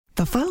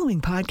The following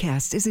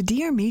podcast is a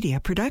Dear Media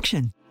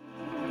production.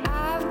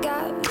 I've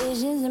got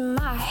visions in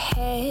my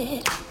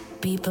head.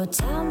 People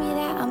tell me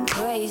that I'm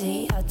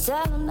crazy. I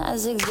tell them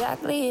that's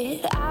exactly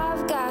it.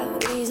 I've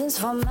got reasons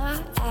for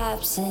my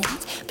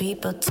absence.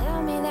 People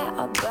tell me that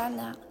I'll burn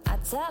out. I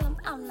tell them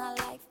I'm not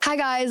like... Hi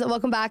guys,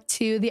 welcome back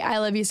to the I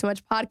Love You So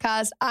Much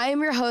podcast. I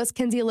am your host,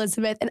 Kenzie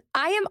Elizabeth, and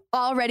I am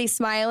already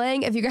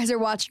smiling. If you guys are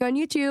watching on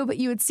YouTube,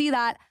 you would see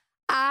that.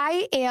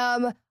 I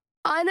am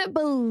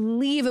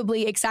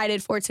unbelievably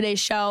excited for today's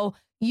show.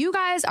 You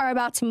guys are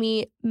about to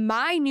meet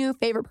my new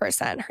favorite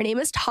person. Her name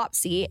is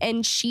Topsie,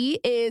 and she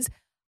is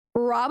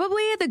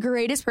probably the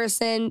greatest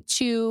person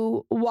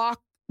to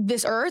walk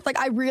this earth. Like,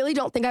 I really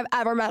don't think I've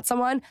ever met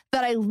someone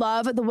that I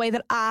love the way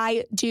that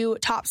I do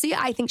Topsie.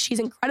 I think she's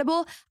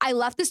incredible. I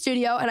left the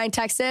studio and I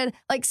texted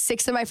like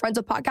 6 of my friends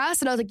with podcasts,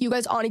 and I was like, you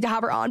guys all need to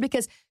have her on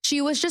because she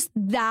was just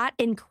that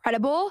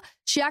incredible.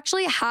 She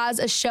actually has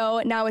a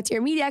show now with Dear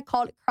Media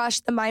called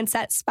Crush the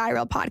Mindset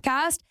Spiral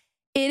podcast.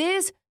 It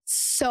is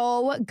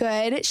so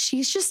good.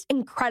 She's just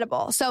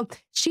incredible. So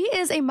she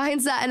is a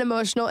mindset and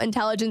emotional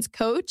intelligence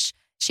coach.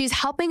 She's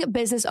helping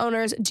business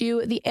owners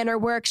do the inner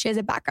work. She has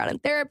a background in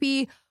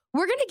therapy.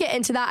 We're going to get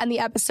into that in the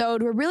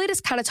episode. We're really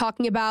just kind of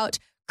talking about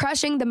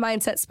Crushing the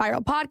Mindset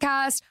Spiral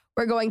podcast.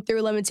 We're going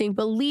through limiting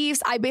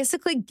beliefs. I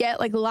basically get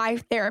like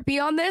live therapy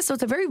on this. So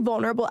it's a very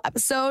vulnerable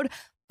episode,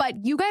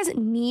 but you guys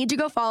need to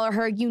go follow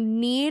her. You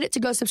need to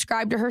go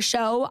subscribe to her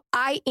show.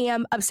 I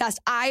am obsessed.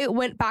 I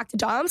went back to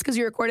Dom's because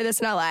we recorded this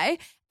in LA,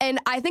 and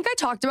I think I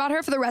talked about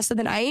her for the rest of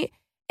the night.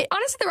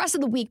 Honestly, the rest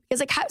of the week,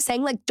 because I kept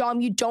saying like, Dom,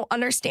 you don't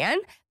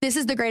understand. This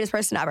is the greatest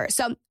person ever.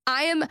 So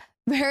I am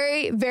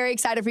very, very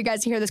excited for you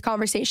guys to hear this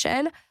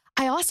conversation.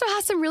 I also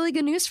have some really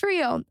good news for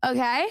you,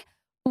 okay?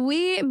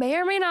 We may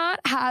or may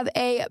not have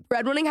a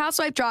Breadwinning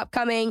Housewife drop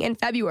coming in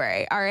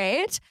February, all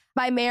right?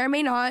 By may or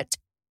may not,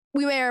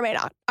 we may or may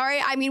not, all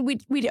right? I mean,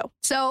 we do.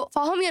 So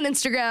follow me on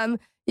Instagram.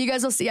 You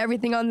guys will see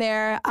everything on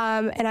there,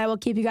 and I will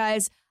keep you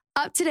guys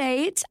up to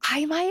date.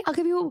 I'll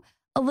give you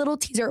a little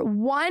teaser.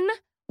 One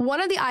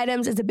of the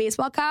items is a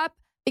baseball cap,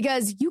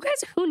 because you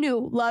guys who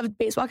knew loved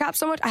baseball caps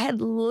so much, I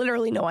had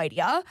literally no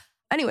idea.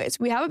 Anyways,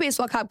 we have a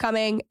baseball cap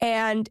coming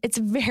and it's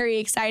very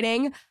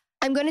exciting.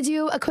 I'm going to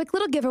do a quick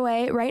little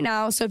giveaway right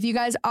now. So if you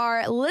guys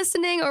are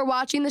listening or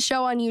watching the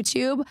show on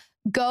YouTube,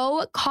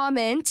 go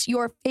comment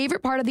your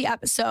favorite part of the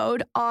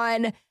episode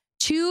on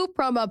 2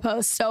 promo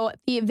posts. So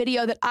the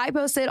video that I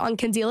posted on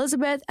Kenzie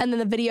Elizabeth, and then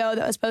the video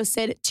that was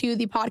posted to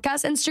the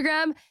podcast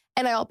Instagram.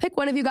 And I'll pick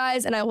one of you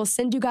guys and I will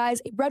send you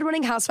guys a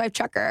Breadwinning Housewife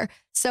checker.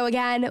 So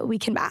again, we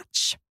can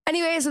match.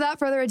 Anyways, without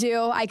further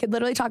ado, I could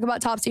literally talk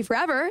about Topsie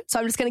forever. So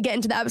I'm just going to get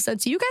into the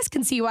episode so you guys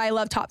can see why I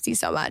love Topsie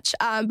so much.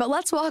 But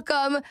let's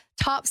welcome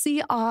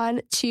Topsie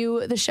on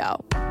to the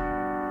show.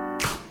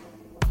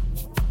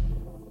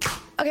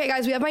 Okay,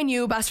 guys, we have my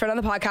new best friend on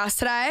the podcast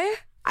today.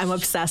 I'm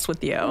obsessed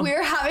with you.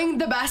 We're having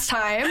the best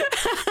time.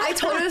 I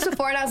told her this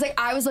before, and I was like,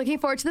 I was looking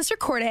forward to this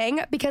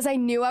recording because I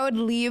knew I would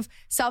leave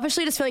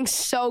selfishly just feeling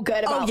so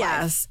good about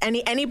yes.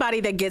 life.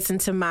 Anybody that gets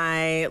into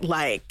my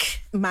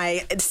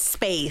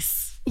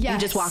space, you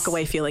just walk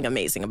away feeling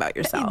amazing about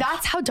yourself.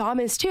 That's how Dom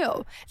is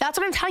too. That's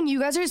what I'm telling you. You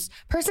guys are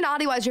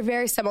personality-wise, you're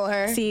very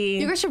similar.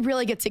 See, you guys should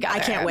really get together. I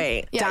can't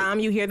wait. Yeah. Dom,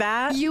 you hear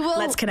that? You will.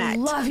 Let's connect.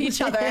 Love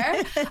each other.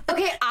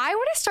 Okay, I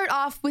want to start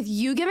off with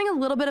you giving a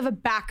little bit of a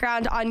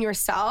background on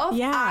yourself.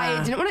 Yeah.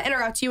 I didn't want to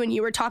interrupt you when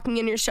you were talking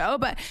in your show,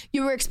 but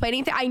you were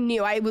explaining I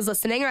knew I was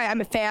listening.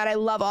 I'm a fan. I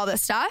love all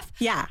this stuff.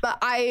 Yeah. But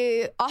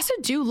I also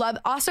do love,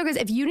 because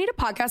if you need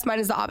a podcast, mine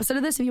is the opposite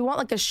of this. If you want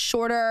like a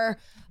shorter,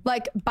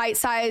 like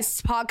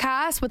bite-sized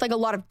podcast with like a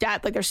lot of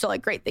depth, like there's still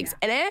like great things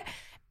in it.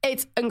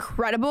 It's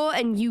incredible,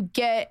 and you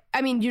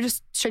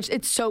just,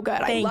 it's so good.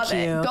 I love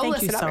it. Go Thank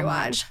listen, you so everyone.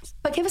 much.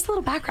 But give us a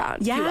little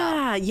background.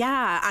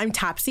 Yeah. I'm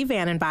Topsie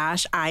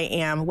Vandenbosch. I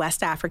am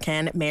West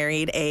African,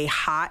 married a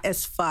hot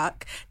as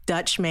fuck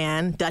Dutch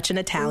man, Dutch and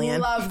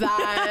Italian. Love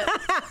that.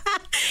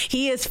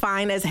 He is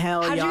fine as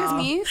hell, How'd y'all. you guys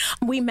meet?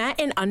 We met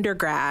in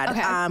undergrad.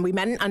 Okay.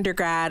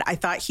 I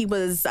thought he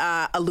was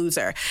a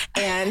loser.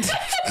 And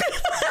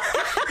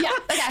yeah,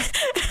 okay.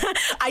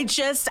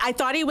 I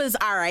thought he was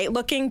all right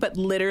looking, but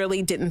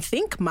literally didn't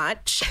think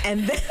much.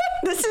 And then,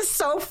 this is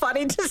so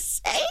funny to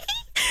say.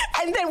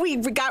 And then we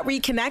got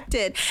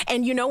reconnected.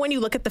 And you know, when you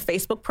look at the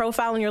Facebook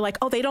profile and you're like,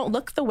 oh, they don't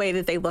look the way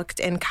that they looked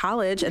in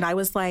college. And I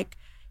was like,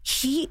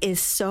 he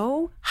is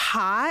so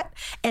hot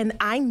and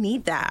I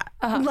need that.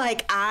 Uh-huh.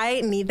 Like,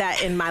 I need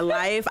that in my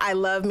life. I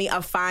love me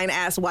a fine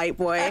ass white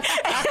boy.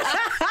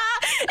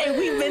 And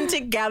we've been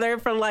together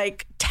for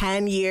like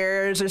 10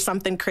 years or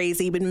something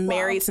crazy. Been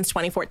married since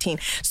 2014.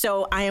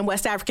 So I am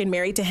West African,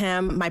 married to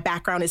him. My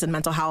background is in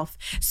mental health.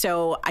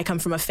 So I come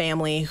from a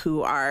family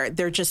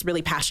they're just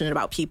really passionate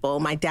about people.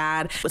 My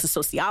dad was a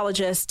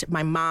sociologist.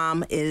 My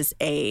mom is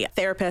a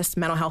therapist,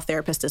 mental health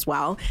therapist as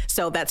well.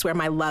 So that's where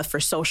my love for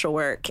social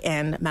work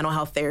and mental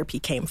health therapy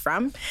came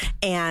from.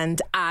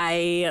 And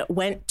I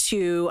went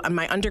to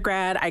my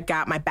undergrad. I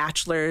got my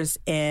bachelor's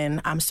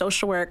in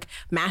social work,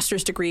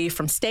 master's degree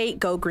from State,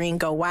 go green,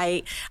 go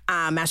white,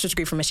 master's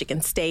degree from from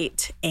Michigan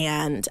State.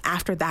 And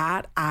after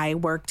that, I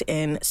worked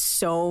in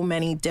so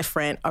many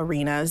different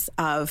arenas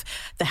of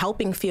the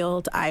helping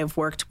field. I've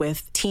worked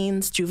with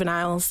teens,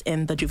 juveniles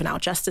in the juvenile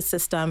justice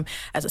system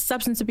as a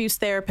substance abuse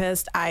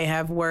therapist. I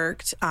have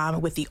worked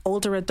with the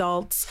older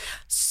adults,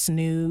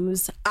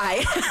 snooze.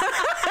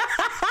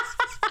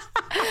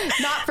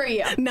 Not for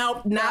you.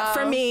 Nope, not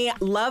for me.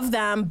 Love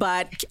them,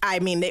 but I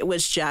mean, it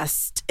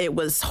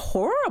was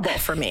horrible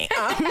for me.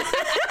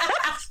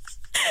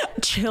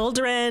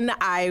 Children,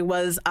 I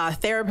was a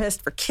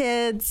therapist for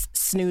kids,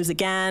 snooze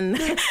again.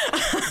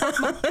 Oh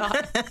my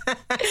God.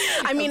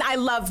 I mean, I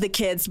love the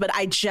kids, but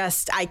I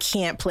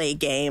can't play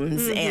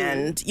games,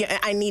 and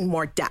I need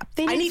more depth.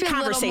 I need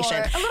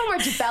conversation. A little more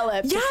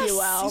developed, yes, if you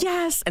will.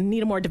 Yes, I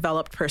need a more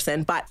developed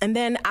person. And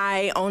then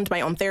I owned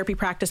my own therapy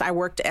practice. I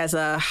worked as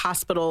a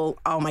hospital.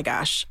 Oh my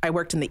gosh. I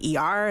worked in the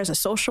ER as a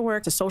social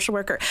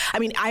worker. I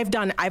mean,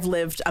 I've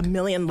lived a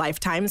million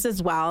lifetimes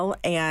as well.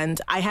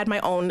 And I had my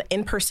own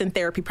in-person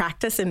therapy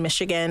practice in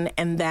Michigan.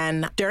 And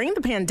then during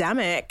the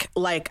pandemic,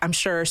 like I'm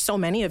sure so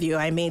many of you,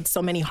 I made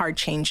so many hard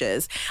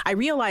changes. I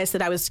realized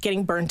that I was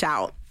getting burnt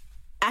out.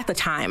 At the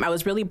time, I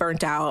was really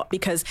burnt out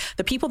because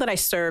the people that I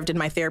served in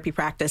my therapy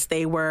practice,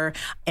 they were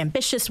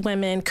ambitious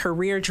women,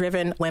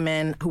 career-driven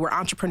women who were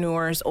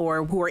entrepreneurs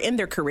or who were in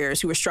their careers,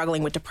 who were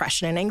struggling with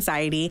depression and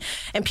anxiety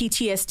and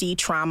PTSD,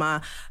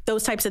 trauma,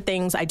 those types of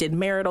things. I did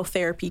marital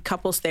therapy,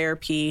 couples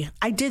therapy.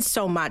 I did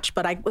so much,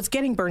 but I was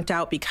getting burnt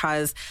out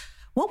because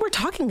what we're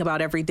talking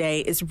about every day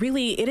is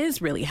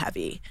really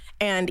heavy.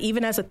 And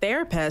even as a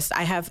therapist,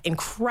 I have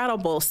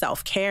incredible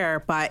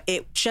self-care, but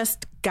it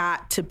just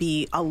got to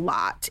be a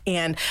lot.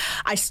 And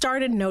I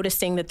started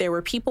noticing that there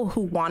were people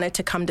who wanted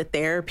to come to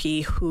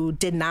therapy who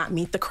did not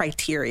meet the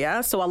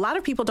criteria. So a lot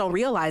of people don't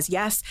realize,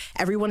 yes,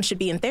 everyone should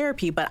be in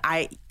therapy, but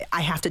I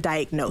have to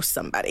diagnose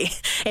somebody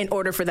in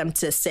order for them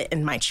to sit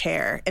in my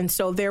chair. And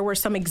so there were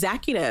some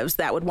executives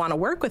that would want to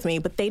work with me,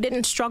 but they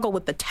didn't struggle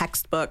with the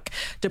textbook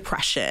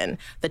depression,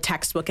 the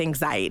textbook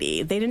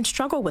anxiety. They didn't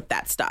struggle with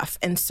that stuff.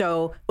 And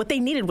so what they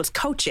needed was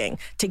coaching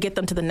to get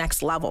them to the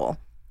next level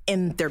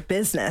in their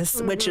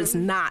business, which is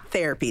not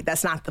therapy.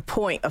 That's not the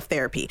point of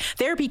therapy.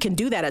 Therapy can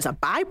do that as a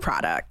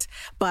byproduct.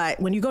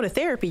 But when you go to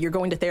therapy, you're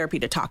going to therapy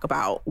to talk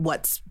about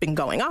what's been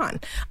going on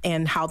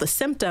and how the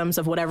symptoms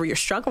of whatever you're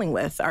struggling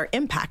with are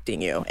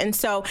impacting you. And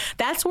so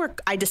that's where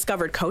I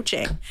discovered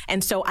coaching.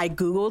 And so I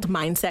Googled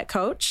mindset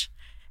coach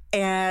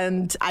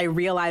and I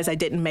realized I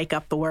didn't make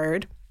up the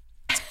word.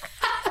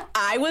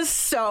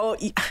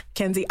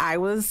 Kenzie, I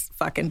was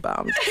fucking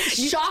bummed.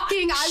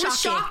 Shocking. I was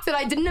shocked that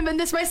I didn't invent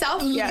this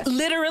myself. Yes.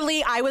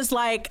 Literally, I was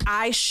like,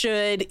 I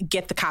should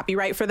get the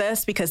copyright for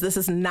this because this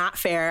is not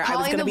fair. I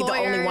was going to be the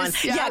only one.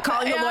 Yeah,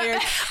 calling the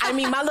lawyers. I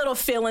mean, my little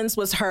feelings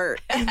was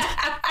hurt.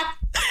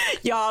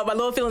 Y'all, my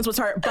little feelings was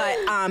hurt. But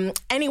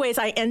anyways,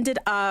 I ended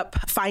up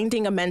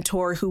finding a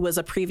mentor who was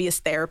a previous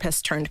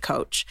therapist turned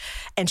coach.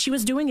 And she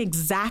was doing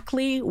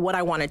exactly what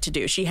I wanted to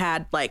do.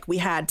 We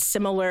had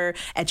similar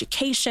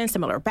education,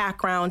 similar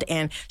background,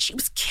 and she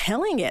was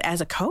killing it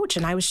as a coach.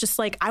 And I was just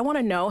like, I want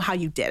to know how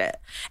you did it.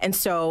 And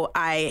so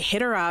I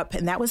hit her up,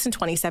 and that was in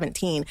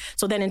 2017.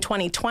 So then in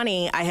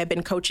 2020, I had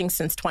been coaching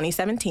since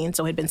 2017.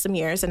 So it had been some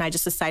years. And I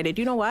just decided,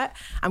 you know what?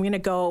 I'm going to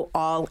go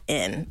all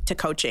in to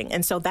coaching.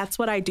 And so that's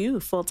what I do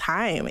full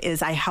time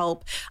is I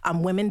help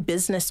women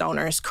business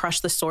owners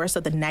crush the source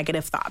of the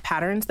negative thought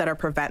patterns that are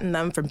preventing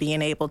them from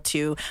being able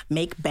to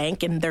make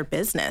bank in their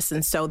business.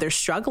 And so they're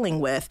struggling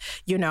with,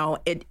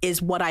 it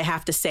is what I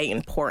have to say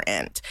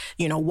important.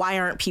 Why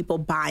aren't people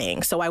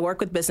buying? So I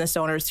work with business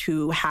owners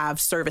who have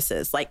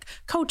services like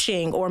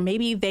coaching, or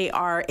maybe they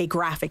are a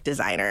graphic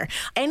designer,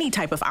 any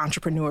type of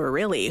entrepreneur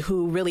really,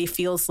 who really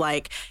feels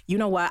like, you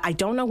know what, I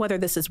don't know whether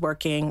this is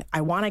working.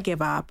 I want to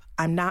give up.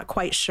 I'm not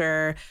quite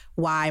sure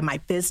why my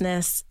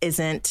business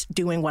isn't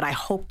doing what I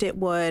hoped it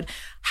would.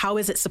 How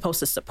is it supposed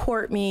to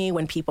support me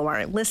when people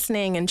aren't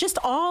listening? And just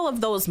all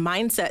those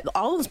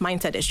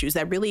mindset issues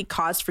that really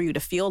cause for you to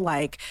feel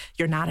like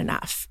you're not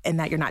enough and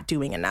that you're not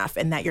doing enough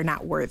and that you're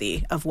not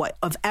worthy of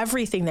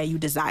everything that you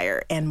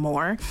desire and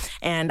more.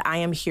 And I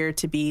am here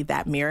to be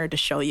that mirror to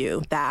show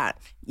you that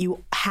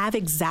you have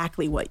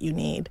exactly what you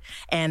need.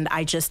 And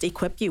I just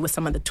equip you with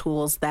some of the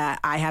tools that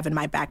I have in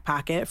my back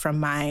pocket from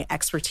my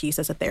expertise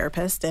as a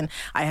therapist. And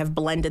I have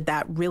blended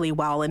that really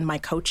well in my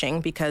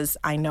coaching because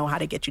I know how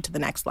to get you to the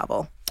next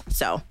level.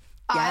 So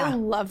yeah. I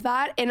love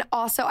that. And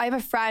also, I have a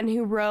friend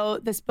who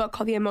wrote this book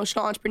called The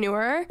Emotional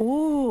Entrepreneur.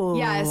 Ooh.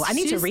 Yes. I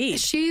need to read.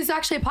 She's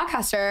actually a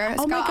podcaster.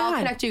 Oh, my God. I'll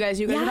connect you guys.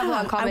 You guys would have a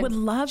lot in common. I would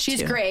love to.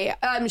 She's great.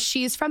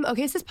 She's from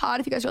OK Sis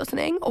Pod, if you guys are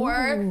listening.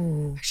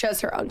 Or she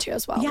has her own too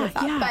as well. Yeah, with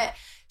that. yeah. But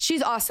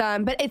she's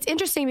awesome. But it's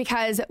interesting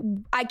because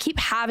I keep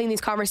having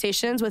these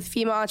conversations with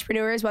female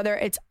entrepreneurs, whether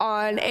it's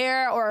on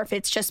air or if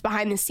it's just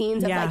behind the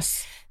scenes of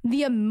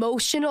the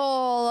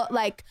emotional,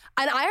 and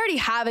I already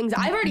have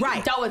anxiety. I've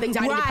already dealt with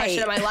anxiety and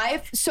depression in my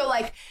life. So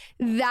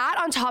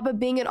that on top of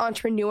being an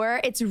entrepreneur,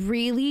 it's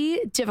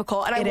really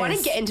difficult. And I want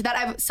to get into that. I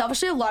have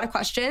selfishly a lot of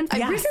questions.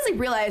 I recently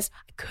realized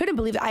I couldn't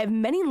believe it. I have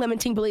many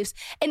limiting beliefs.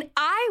 And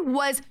I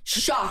was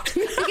shocked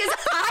because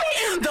I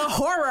am the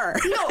horror.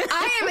 No,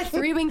 I am a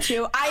 3-wing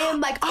 2. I am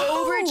like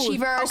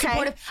overachiever,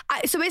 supportive.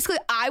 So basically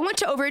I want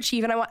to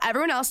overachieve and I want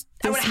everyone else,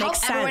 I want to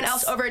help everyone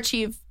else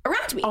overachieve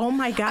around me. Oh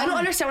my God. I don't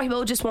understand why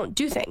people just won't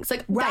do things.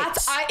 Like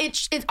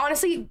it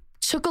honestly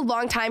took a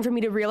long time for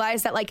me to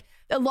realize that like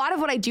a lot of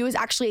what I do is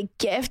actually a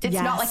gift. It's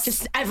not like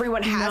just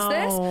everyone has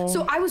this.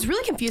 So I was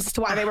really confused as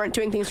to why they weren't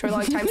doing things for a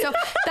long time. So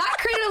that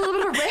created a little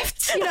bit of a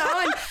rift, you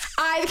know, and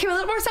I became a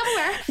little more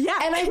self-aware. Yeah.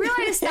 And I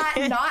realized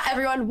that not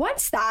everyone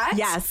wants that.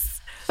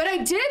 Yes. But I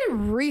did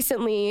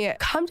recently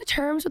come to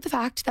terms with the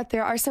fact that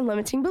there are some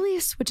limiting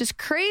beliefs, which is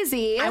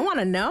crazy. I want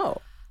to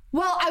know.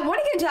 Well, I want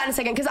to get into that in a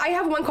second because I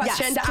have one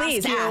question to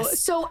ask you.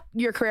 So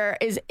your career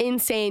is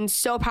insane,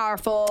 so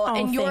powerful.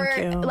 And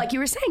you're, like you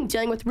were saying,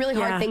 dealing with really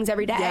hard things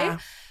every day. Yeah.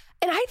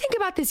 And I think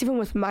about this even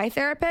with my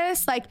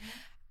therapist, like,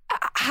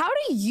 how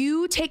do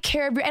you take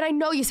care of and I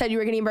know you said you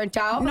were getting burnt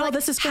out. No, like,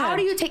 this is good. How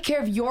do you take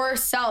care of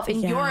yourself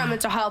and your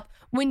mental health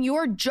when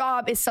your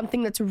job is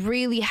something that's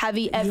really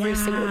heavy every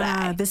single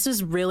day? This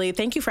is really,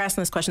 thank you for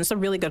asking this question. It's a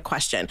really good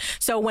question.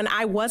 So when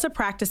I was a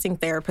practicing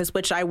therapist,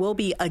 which I will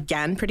be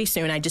again pretty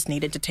soon, I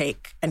needed to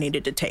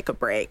take a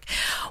break.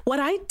 What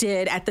I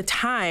did at the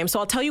time, so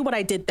I'll tell you what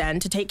I did then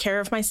to take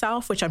care of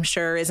myself, which I'm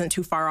sure isn't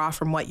too far off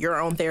from what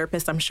your own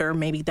therapist, I'm sure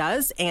maybe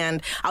does.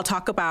 And I'll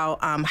talk about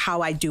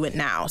how I do it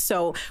now.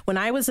 So when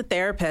I was a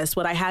therapist,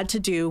 what I had to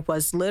do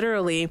was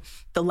literally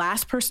the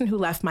last person who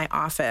left my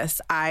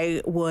office,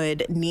 I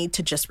would need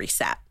to just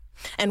reset.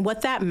 And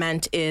what that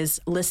meant is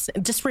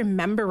just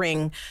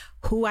remembering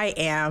who I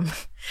am,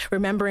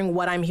 remembering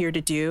what I'm here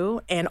to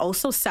do, and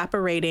also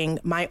separating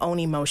my own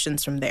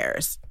emotions from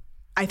theirs.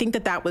 I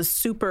think that was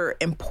super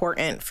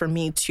important for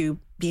me to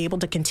be able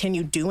to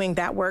continue doing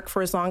that work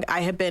for as long.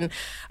 I had been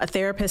a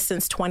therapist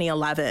since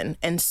 2011.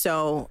 And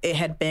so it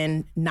had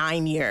been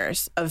 9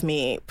 years of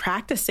me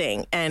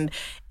practicing, and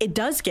it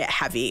does get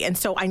heavy. And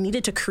so I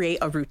needed to create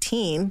a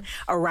routine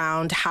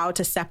around how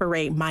to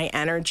separate my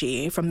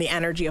energy from the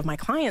energy of my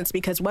clients,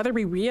 because whether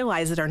we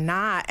realize it or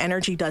not,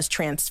 energy does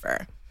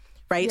transfer.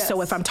 Right. Yes.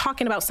 So if I'm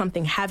talking about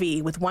something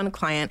heavy with one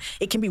client,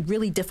 it can be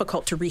really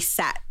difficult to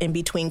reset in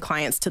between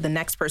clients to the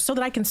next person so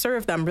that I can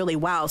serve them really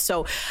well.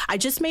 So I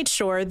just made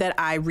sure that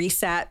I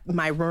reset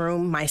my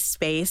room, my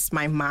space,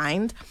 my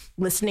mind,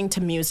 listening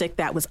to music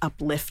that was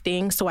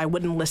uplifting. So I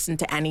wouldn't listen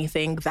to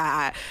anything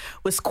that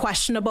was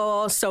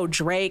questionable. So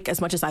Drake, as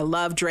much as I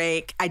love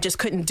Drake, I just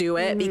couldn't do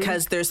it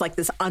because there's like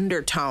this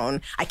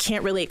undertone. I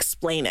can't really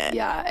explain it.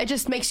 Yeah. It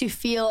just makes you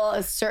feel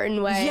a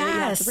certain way. Yes. You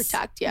have to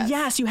protect.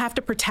 Yes, you have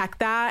to protect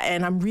that.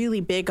 And I'm really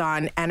big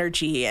on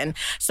energy. And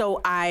so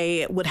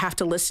I would have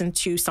to listen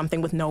to something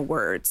with no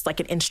words,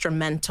 like an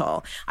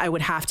instrumental. I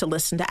would have to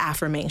listen to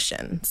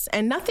affirmations,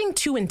 and nothing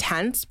too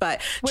intense,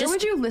 but where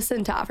would you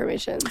listen to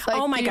affirmations? Like,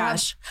 oh my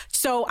gosh.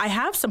 So I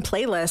have some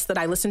playlists that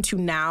I listen to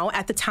now.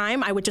 At the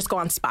time, I would just go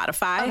on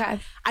Spotify. Okay.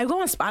 I go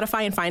on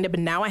Spotify and find it,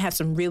 but now I have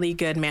some really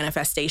good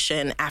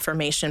manifestation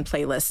affirmation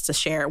playlists to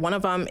share. One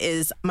of them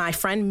is my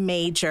friend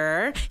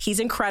Major. He's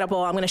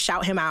incredible. I'm going to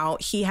shout him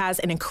out. He has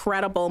an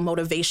incredible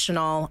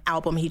motivational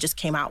album he just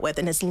came out with,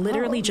 and it's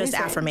literally just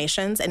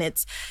affirmations, and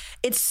it's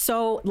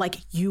so like,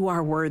 you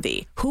are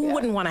worthy. Who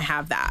wouldn't want to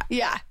have that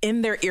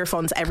in their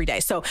earphones every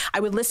day? So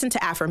I would listen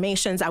to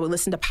affirmations. I would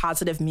listen to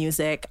positive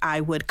music. I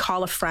would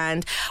call a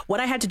friend. What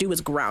I had to do was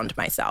ground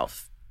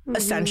myself.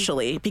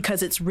 Essentially,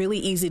 because it's really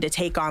easy to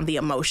take on the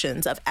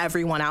emotions of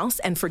everyone else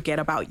and forget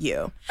about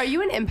you. Are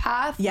you an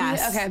empath?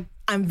 Yes. Okay.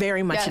 I'm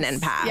very much an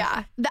empath.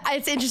 Yeah.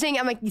 It's interesting.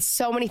 I'm like,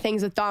 so many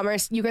things with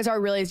Dahmer. You guys are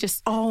really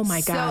just oh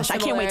my gosh. So I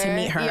can't wait to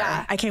meet her.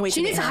 Yeah. I can't wait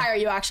to meet her. She needs to hire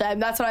you, actually.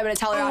 That's what I'm going to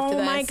tell her after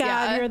this. Oh my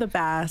God. You're the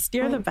best.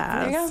 You're the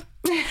best.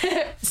 There you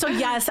go. So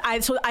yes,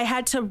 I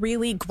had to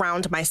really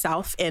ground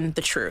myself in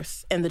the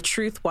truth. And the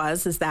truth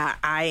is that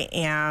I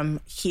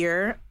am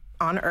here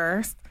on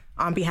earth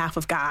on behalf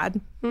of God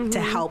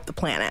to help the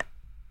planet.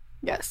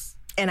 Yes.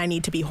 And I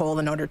need to be whole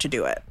in order to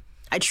do it.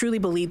 I truly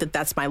believe that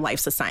that's my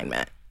life's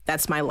assignment.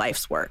 That's my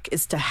life's work,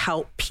 is to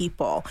help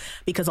people,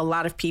 because a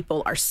lot of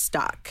people are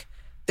stuck.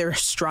 They're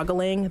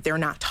struggling. They're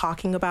not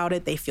talking about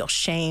it. They feel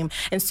shame.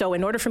 And so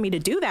in order for me to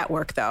do that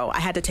work, though, I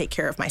had to take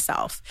care of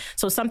myself.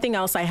 So something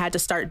else I had to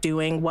start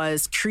doing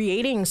was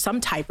creating some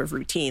type of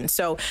routine.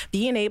 So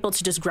being able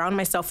to just ground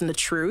myself in the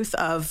truth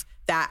of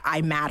that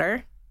I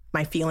matter.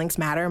 My feelings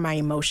matter, my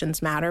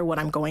emotions matter, what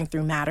I'm going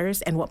through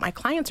matters, and what my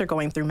clients are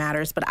going through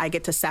matters, but I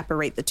get to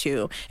separate the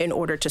two in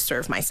order to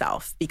serve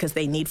myself, because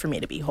they need for me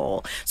to be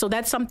whole. So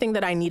that's something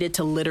that I needed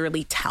to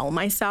literally tell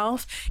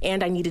myself,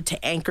 and I needed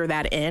to anchor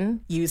that in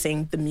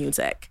using the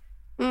music.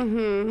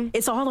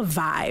 It's all a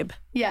vibe.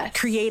 Yes.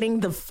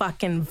 Creating the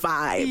fucking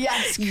vibe.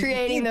 Yes,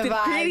 creating the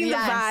vibe. Creating the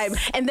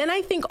vibe. And then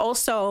I think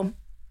also,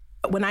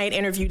 when I had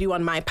interviewed you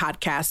on my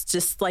podcast,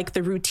 just like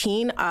the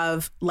routine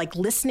of like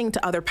listening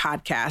to other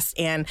podcasts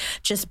and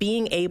just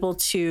being able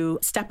to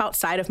step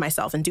outside of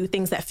myself and do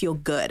things that feel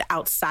good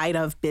outside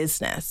of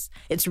business.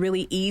 It's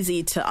really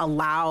easy to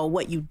allow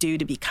what you do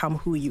to become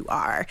who you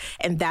are.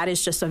 And that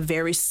is just a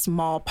very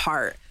small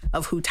part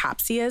of who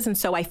Topsie is. And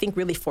so I think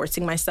really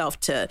forcing myself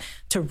to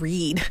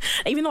read,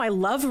 even though I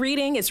love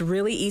reading, it's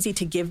really easy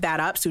to give that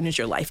up soon as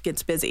your life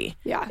gets busy.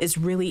 Yeah. It's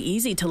really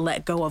easy to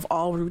let go of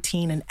all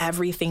routine and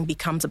everything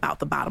becomes about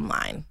the bottom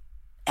line.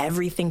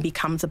 Everything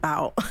becomes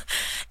about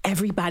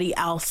everybody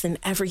else and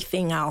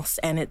everything else.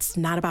 And it's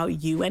not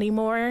about you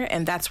anymore.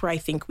 And that's where I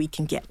think we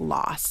can get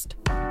lost.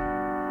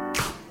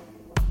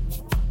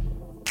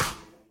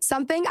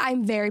 Something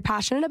I'm very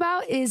passionate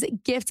about is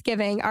gift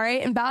giving. All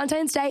right. And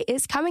Valentine's Day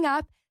is coming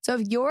up. So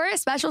if your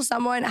special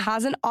someone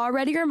hasn't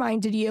already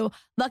reminded you,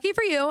 lucky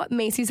for you,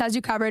 Macy's has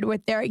you covered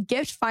with their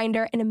gift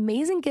finder and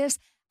amazing gifts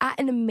at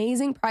an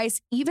amazing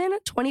price, even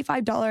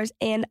 $25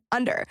 and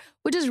under,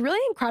 which is really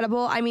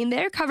incredible. I mean,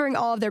 they're covering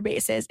all of their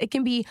bases. It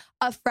can be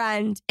a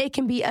friend. It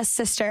can be a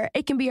sister.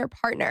 It can be your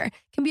partner. It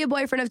can be a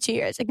boyfriend of 2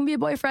 years. It can be a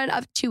boyfriend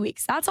of 2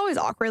 weeks. That's always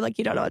awkward. Like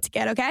you don't know what to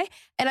get, okay?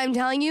 And I'm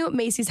telling you,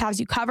 Macy's has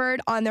you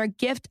covered on their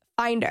gift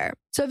finder.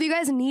 So if you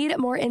guys need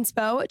more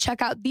inspo,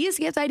 check out these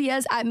gift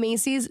ideas at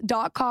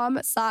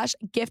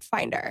Macys.com/gift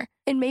finder.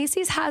 And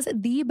Macy's has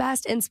the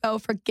best inspo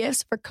for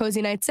gifts for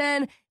cozy nights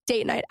in,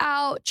 date night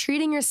out,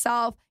 treating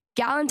yourself,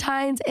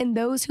 Galentine's, and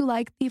those who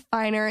like the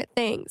finer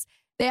things.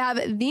 They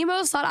have the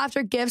most sought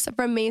after gifts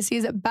from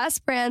Macy's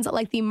best brands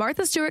like the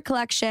Martha Stewart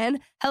collection,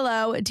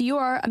 Hello,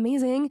 Dior,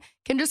 Amazing,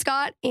 Kendra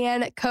Scott,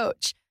 and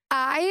Coach.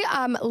 I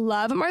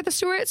love Martha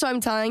Stewart, so I'm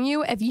telling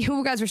you, if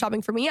you guys were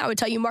shopping for me, I would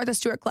tell you Martha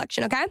Stewart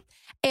collection, okay?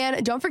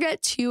 And don't forget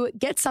to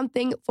get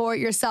something for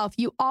yourself.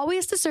 You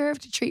always deserve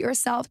to treat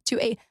yourself to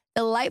a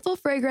delightful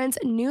fragrance,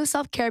 new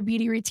self-care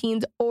beauty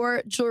routines,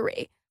 or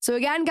jewelry. So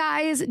again,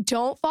 guys,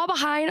 don't fall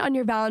behind on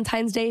your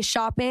Valentine's Day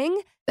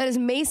shopping. That is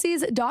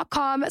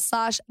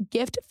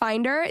Macys.com/gift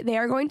finder. They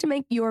are going to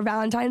make your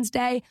Valentine's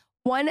Day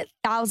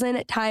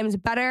 1,000 times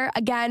better.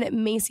 Again,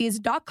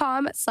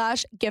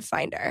 Macys.com/gift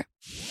finder.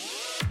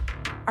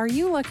 Are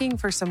you looking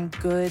for some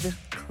good,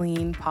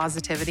 clean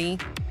positivity?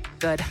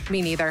 Good,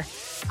 me neither.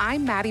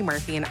 I'm Maddie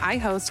Murphy, and I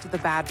host The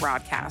Bad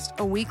Broadcast,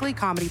 a weekly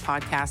comedy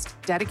podcast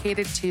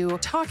dedicated to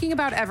talking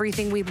about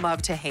everything we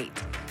love to hate.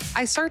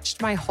 I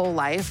searched my whole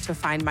life to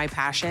find my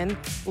passion.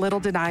 Little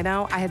did I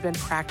know I had been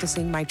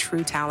practicing my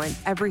true talent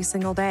every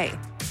single day,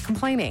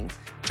 complaining.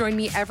 Join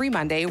me every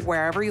Monday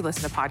wherever you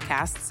listen to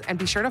podcasts, and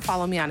be sure to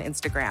follow me on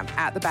Instagram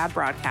at The Bad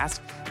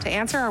Broadcast to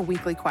answer our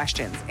weekly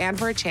questions and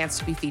for a chance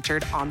to be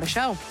featured on the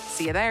show.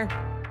 See you there.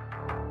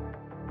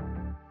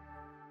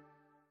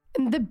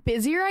 The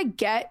busier I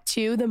get,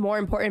 too, the more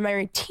important my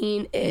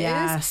routine is.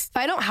 Yes. If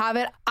I don't have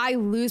it, I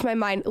lose my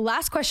mind.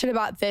 Last question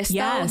about this,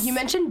 though. You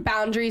mentioned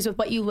boundaries with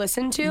what you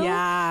listen to.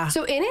 Yeah.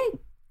 So in it,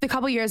 the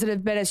couple years that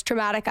have been as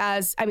traumatic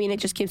as, I mean,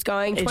 it just keeps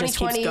going,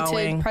 2020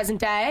 to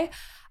present day.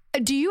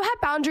 Do you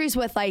have boundaries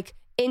with like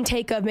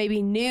intake of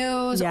maybe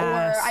news?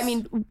 Yes. Or, I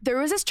mean, there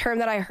was this term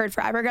that I heard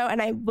forever ago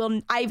and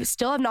I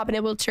still have not been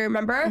able to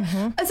remember.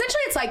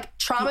 Essentially, it's like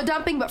trauma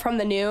dumping, but from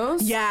the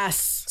news.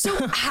 Yes.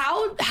 So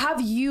how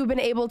have you been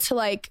able to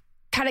like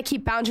kind of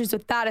keep boundaries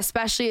with that,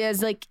 especially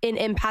as like an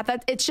empath?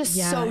 That it's just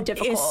so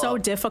difficult. It's so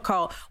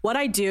difficult. What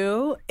I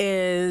do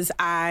is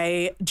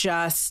I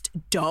just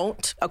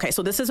don't. Okay,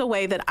 so this is a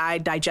way that I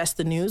digest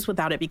the news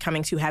without it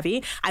becoming too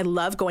heavy. I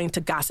love going to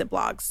gossip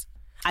blogs.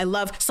 I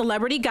love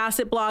celebrity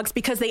gossip blogs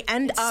because they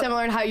end up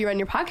similar to how you run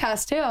your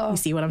podcast too. You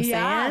see what I'm saying?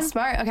 Yeah,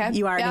 smart. Okay.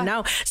 You already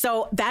know.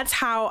 So that's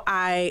how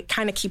I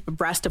kind of keep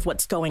abreast of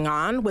what's going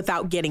on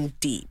without getting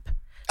deep.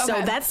 So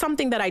that's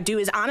something that I do.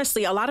 Is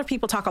honestly, a lot of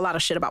people talk a lot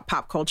of shit about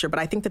pop culture, but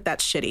I think that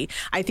that's shitty.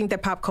 I think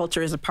that pop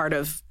culture is a part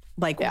of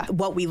like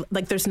what we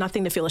like. There's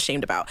nothing to feel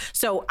ashamed about.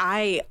 So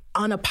I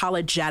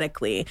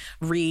unapologetically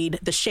read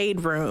the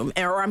Shade Room,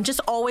 or I'm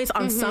just always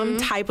on some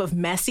type of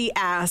messy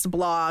ass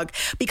blog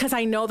because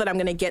I know that I'm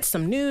going to get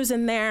some news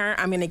in there.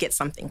 I'm going to get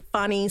something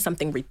funny,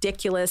 something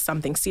ridiculous,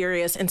 something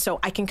serious. And so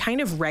I can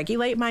kind of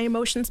regulate my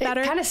emotions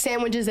better. It kind of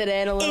sandwiches it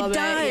in a little bit. It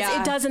does.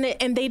 Yeah. It doesn't.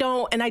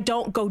 And I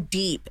don't go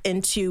deep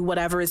into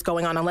whatever is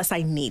going on unless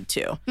I need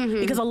to.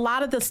 Because a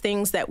lot of the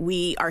things that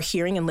we are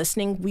hearing and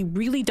listening, we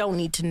really don't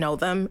need to know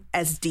them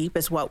as deep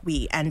as what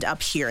we end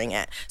up hearing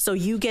it. So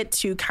you get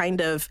to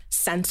kind of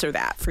censor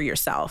that for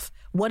yourself.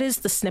 What is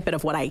the snippet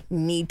of what I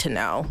need to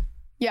know?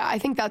 Yeah, I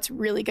think that's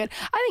really good.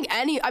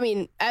 I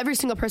think every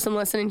single person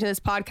listening to this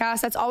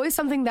podcast, that's always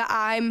something that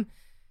I'm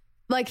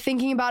like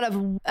thinking about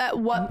of at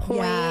what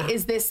point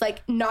is this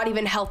like not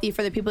even healthy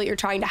for the people that you're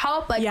trying to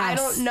help? Like, I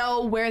don't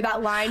know where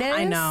that line is.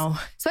 I know.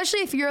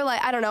 Especially if you're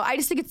like, I don't know. I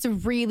just think it's a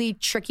really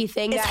tricky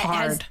thing that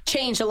has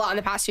changed a lot in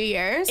the past few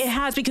years. It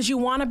has, because you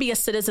want to be a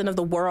citizen of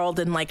the world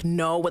and like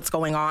know what's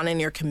going on in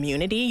your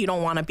community. You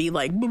don't want to be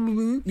like,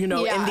 in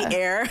the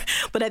air.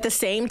 But at the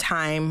same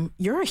time,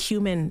 you're a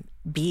human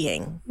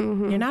being.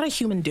 You're not a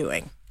human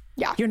doing.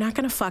 Yeah. You're not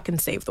going to fucking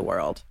save the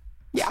world.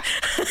 Yeah.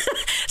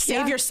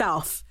 Save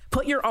yourself.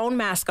 Put your own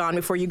mask on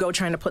before you go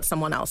trying to put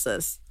someone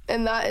else's.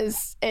 And that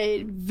is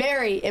a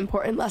very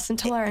important lesson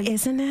to learn.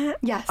 Isn't it?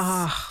 Yes.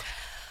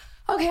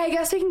 Okay, I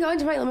guess we can go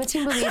into my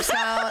limiting beliefs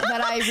now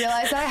that I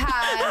realized I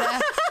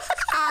had.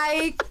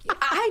 I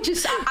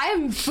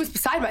was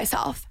beside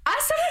myself. As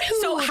someone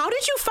who... So how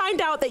did you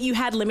find out that you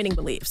had limiting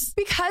beliefs?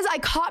 Because I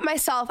caught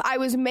myself. I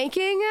was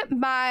making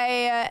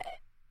my...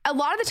 A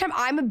lot of the time,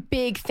 I'm a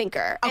big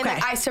thinker. Okay.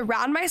 And I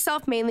surround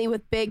myself mainly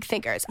with big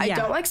thinkers. I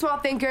don't like small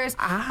thinkers.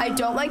 I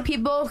don't like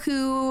people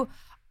who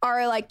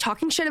are like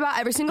talking shit about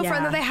every single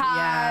friend that they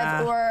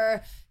have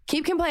or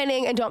keep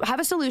complaining and don't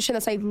have a solution.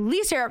 That's my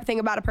least favorite thing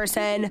about a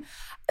person.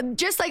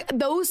 Just like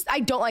those,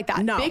 I don't like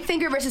that. No. Big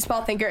thinker versus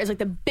small thinker is like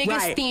the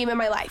biggest theme in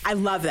my life. I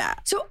love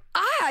that. So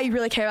I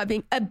really care about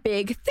being a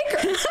big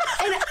thinker.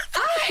 And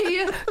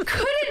I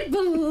couldn't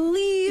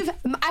believe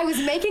I was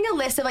making a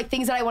list of like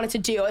things that I wanted to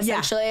do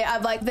essentially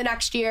of like the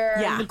next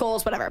year, the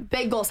goals, whatever,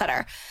 big goal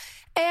setter.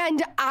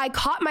 And I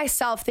caught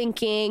myself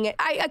thinking,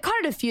 I caught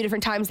it a few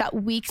different times that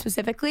week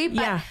specifically,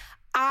 but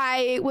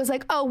I was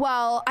like, oh,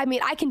 well, I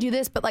mean, I can do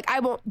this, but like, I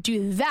won't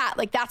do that.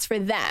 Like, that's for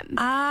them. And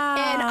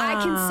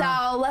I can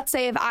sell, let's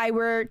say if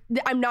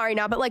I'm not right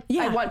now, but like,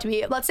 I want to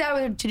be, let's say I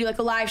were to do like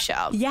a live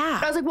show. Yeah.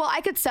 And I was like, well,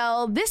 I could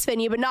sell this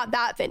venue, but not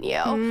that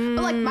venue.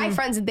 But like my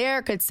friends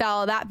there could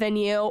sell that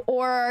venue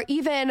or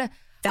even...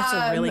 That's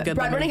a really good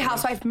Bread Running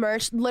Housewife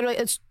merch. Literally,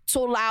 it's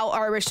sold out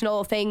our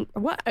original thing.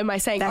 What am I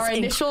saying? Our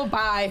initial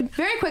buy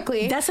very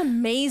quickly. That's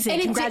amazing.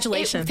 And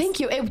Congratulations. Thank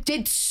you. It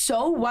did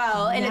so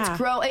well. And it's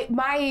grown.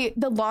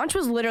 The launch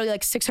was literally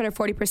like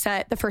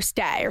 640% the first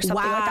day or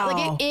something like that.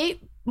 Like it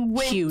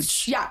went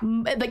huge. Yeah.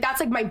 Like that's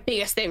like my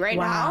biggest thing right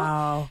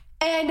now.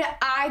 And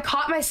I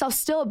caught myself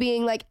still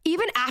being like,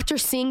 even after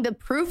seeing the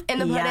proof in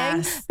the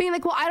pudding, being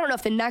like, well, I don't know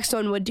if the next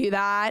one would do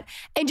that.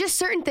 And just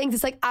certain things.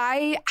 It's like,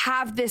 I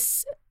have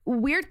this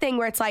weird thing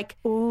where it's like,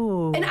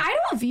 ooh. And I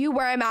don't view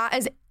where I'm at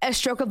as a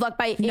stroke of luck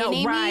by any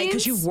means. Right,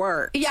 because you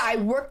worked. Yeah, I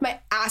worked my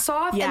ass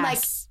off. Yes. And like,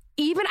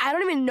 even, I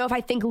don't even know if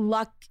I think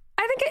luck,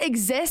 I think it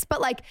exists,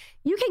 but like,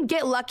 you can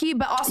get lucky,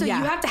 but also you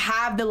have to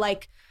have the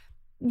like,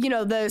 you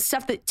know, the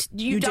stuff that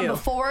you've done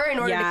before in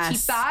order to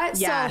keep that.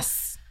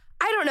 So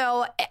I don't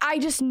know. I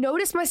just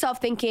noticed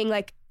myself thinking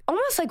like,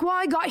 almost like, well,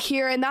 I got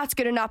here and that's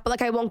good enough, but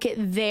like I won't get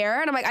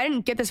there. And I'm like, I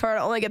didn't get this far.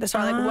 I only get this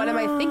far. Like, what am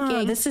I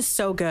thinking? This is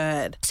so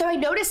good. So I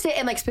noticed it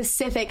in like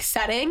specific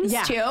settings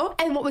too.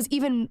 And what was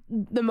even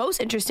the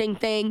most interesting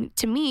thing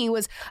to me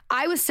was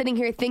I was sitting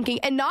here thinking,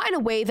 and not in a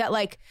way that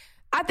like,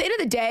 at the end of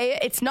the day,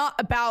 it's not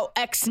about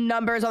X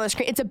numbers on the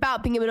screen. It's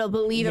about being able to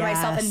believe in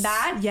myself and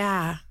that.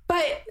 Yeah.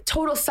 But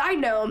total side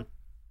note,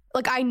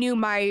 like I knew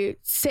my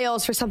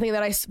sales for something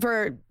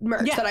for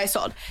merch that I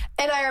sold.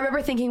 And I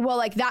remember thinking, well,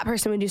 like that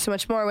person would do so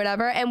much more or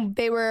whatever. And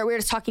we were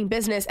just talking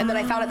business. And then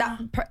I found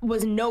out that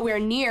was nowhere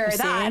near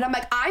that. And I'm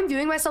like, I'm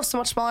viewing myself so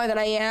much smaller than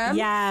I am.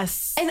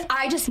 Yes. And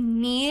I just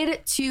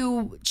need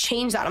to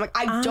change that. I'm like,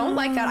 I don't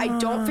like that. I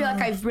don't feel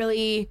like I've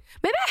really,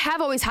 maybe I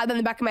have always had that in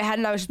the back of my head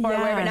and I was just more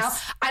aware of it now.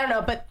 I don't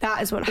know, but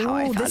that is how I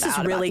found this is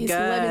out really about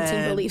good. These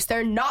limiting beliefs.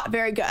 They're not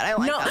very good. I don't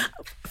like them.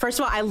 First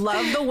of all, I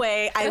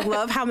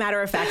love how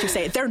matter of fact you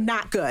say it. They're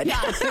not good.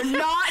 Yeah, they're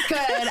not good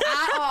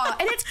at all.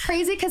 And it's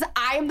crazy because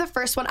I'm the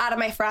first one out of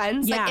my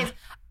friends. Yeah. Like if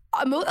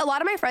a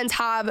lot of my friends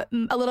have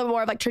a little bit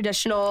more of like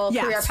traditional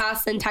career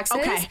paths in Texas.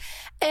 Okay.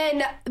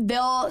 And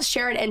they'll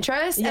share an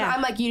interest. And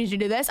I'm like, you need to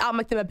do this. I'll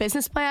make them a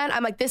business plan.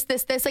 I'm like, this.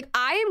 Like,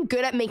 I am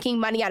good at making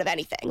money out of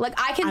anything. Like,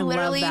 I can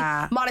literally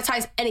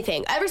monetize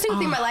anything. Every single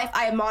thing in my life,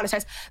 I have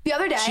monetized. The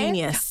other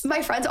day,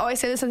 my friends always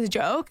say this as a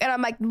joke. And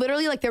I'm like,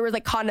 literally, like, there were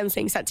like condoms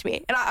being sent to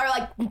me. And or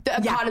like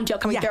a condom joke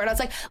coming through. And I was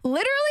like,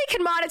 literally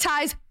can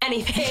monetize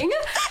anything.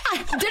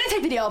 Didn't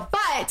take the deal,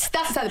 but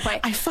that's beside the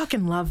point. I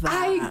fucking love that.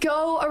 I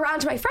go around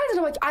to my friends and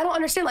I'm like, I don't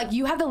understand. Like,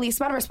 you have the least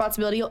amount of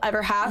responsibility you'll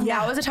ever have.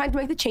 Now is the time to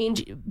make the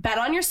change. Bet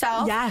on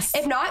yourself. Yes.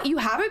 If not, you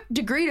have a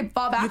degree to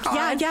fall back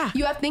on.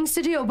 You have things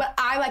to do. But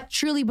I like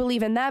truly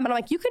believe in them. And I'm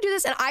like, you can do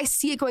this. And I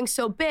see it going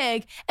so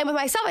big. And with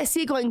myself, I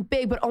see it going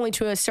big, but only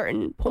to a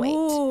certain point.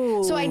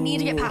 Ooh. So I need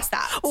to get past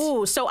that.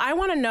 Oh, so I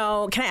want to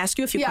know, can I ask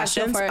you a few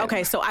questions? Go for it.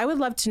 Okay. So I would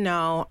love to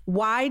know,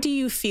 why do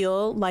you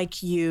feel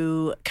like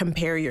you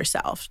compare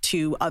yourself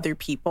to other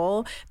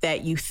people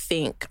that you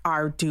think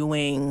are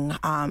doing,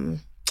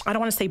 I don't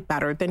want to say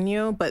better than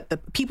you, but the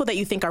people that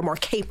you think are more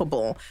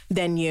capable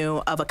than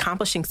you of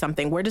accomplishing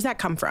something? Where does that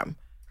come from?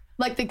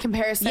 Like the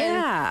comparison.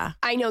 Yeah.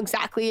 I know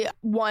exactly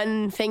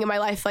one thing in my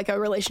life, like a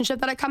relationship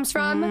that it comes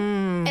from.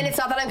 And it's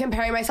not that I'm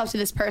comparing myself to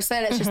this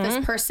person. It's just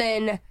this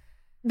person.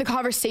 The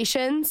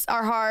conversations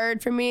are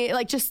hard for me.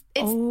 Like just,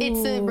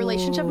 it's a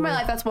relationship in my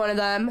life. That's one of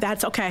them.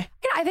 That's okay.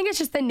 Yeah, I think it's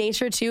just the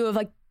nature too of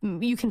like,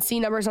 you can see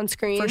numbers on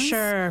screens.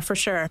 For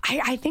sure.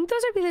 I think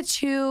those would be the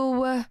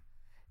two...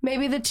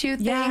 Maybe the two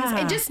things.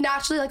 And just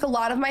naturally, like a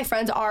lot of my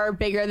friends are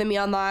bigger than me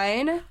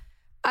online.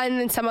 And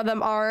then some of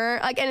them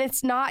aren't. Like, and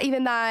it's not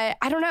even that,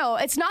 I don't know.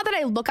 It's not that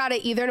I look at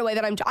it either in a way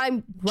that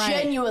I'm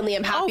genuinely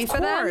am happy for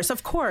them.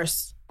 Of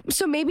course.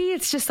 So maybe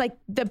it's just like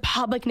the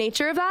public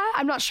nature of that.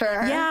 I'm not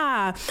sure.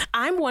 Yeah.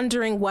 I'm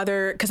wondering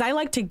whether, because I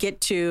like to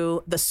get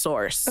to the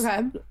source.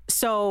 Okay.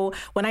 So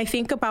when I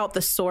think about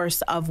the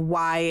source of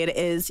why it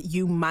is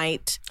you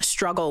might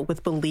struggle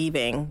with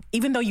believing,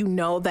 even though you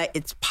know that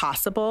it's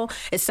possible,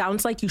 it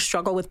sounds like you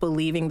struggle with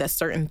believing that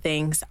certain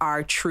things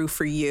are true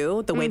for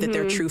you the way that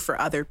they're true for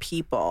other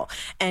people.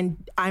 And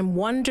I'm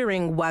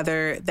wondering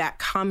whether that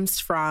comes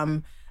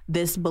from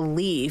this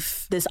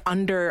belief, this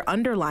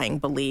underlying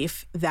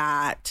belief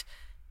that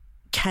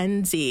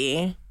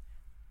Kenzie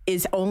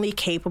is only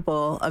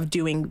capable of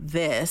doing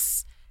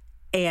this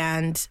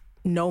and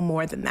no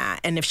more than that.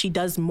 And if she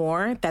does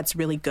more, that's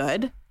really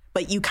good.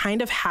 But you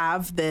kind of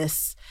have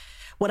this,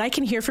 what I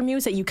can hear from you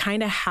is that you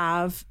kind of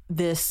have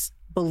this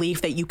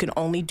belief that you can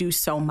only do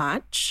so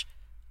much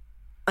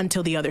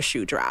until the other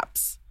shoe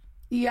drops.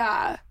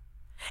 Yeah.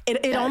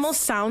 It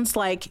almost sounds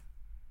like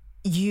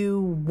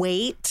you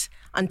wait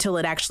until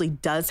it actually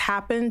does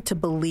happen to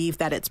believe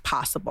that it's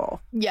possible.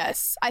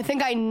 Yes. I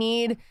think I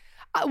need,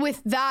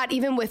 with that,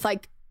 even with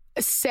like,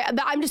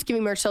 I'm just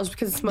giving merch sales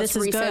because it's the most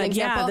recent example.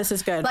 Yeah, this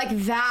is good. Like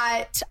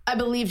that, I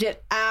believed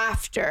it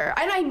after.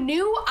 And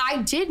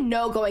I did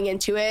know going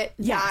into it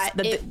that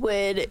it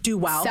would do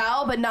well,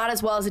 sell, but not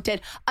as well as it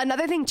did.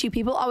 Another thing too,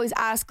 people always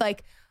ask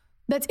like,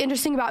 that's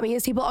interesting about me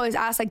is people always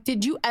ask, like,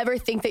 did you ever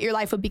think that your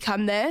life would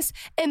become this?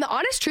 And the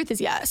honest truth is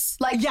yes.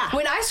 Like,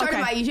 when I started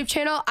my YouTube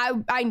channel,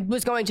 I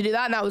was going to do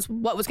that, and that was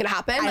what was going to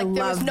happen. Like,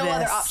 there was no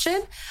other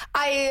option.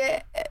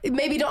 I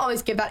maybe don't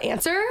always give that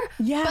answer.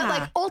 Yeah. But,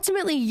 like,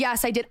 ultimately,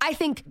 yes, I did. I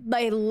think,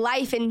 like,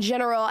 life in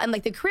general and,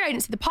 like, the career, I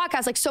didn't see the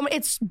podcast, like,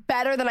 it's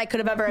better than I could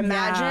have ever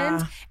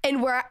imagined.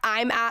 And where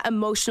I'm at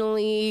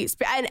emotionally,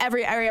 in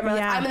every area of my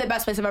life, I'm in the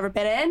best place I've ever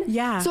been in.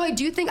 Yeah. So I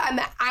do think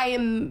I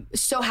am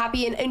so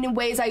happy in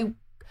ways I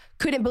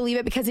couldn't believe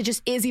it because it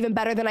just is even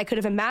better than I could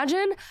have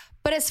imagined.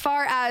 But as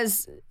far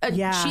as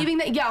achieving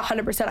that,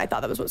 100%, I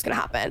thought that was what was going to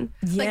happen.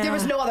 Like there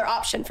was no other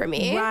option for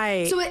me.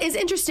 Right. So it is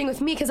interesting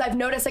with me because I've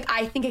noticed like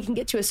I think I can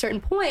get to a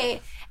certain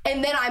point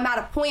and then I'm at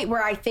a point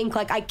where I think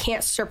like I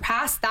can't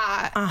surpass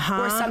that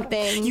or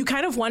something. You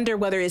kind of wonder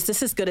whether is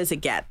this as good as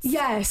it gets?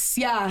 Yes.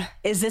 Yeah.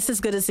 Is this as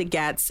good as it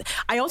gets?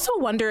 I also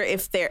wonder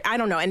if I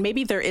don't know, and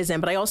maybe there isn't,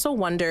 but I also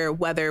wonder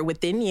whether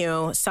within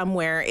you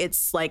somewhere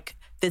it's like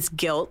this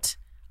guilt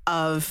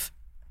of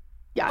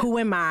who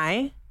am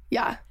I?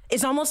 Yeah.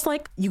 It's almost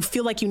like you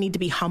feel like you need to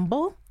be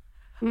humble.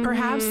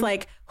 Perhaps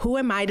like, who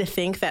am I to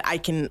think that I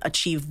can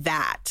achieve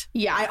that?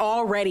 Yeah. I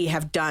already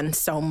have done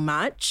so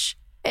much.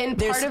 And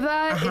part of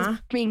that is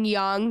being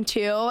young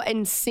too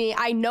and seeing,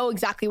 I know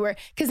exactly where,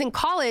 because in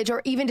college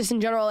or even just in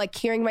general, like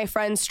hearing my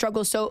friends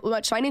struggle so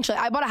much financially.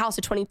 I bought a house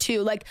at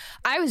 22. Like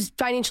I was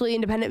financially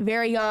independent,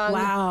 very young.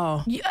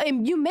 Wow.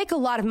 You make a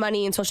lot of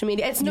money in social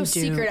media. It's no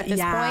secret at this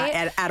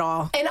point. At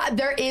all. And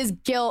there is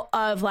guilt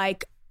of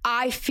like,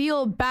 I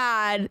feel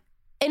bad.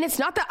 And it's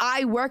not that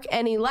I work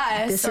any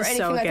less or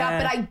anything like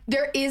that, but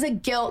there is a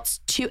guilt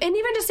to, and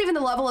even the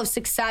level of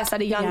success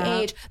at a young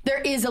age, there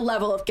is a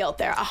level of guilt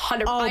there.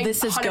 100%. Oh,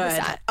 this is 100%.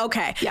 Good.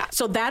 Okay. Yeah.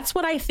 So that's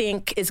what I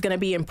think is going to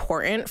be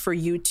important for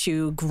you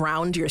to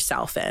ground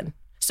yourself in.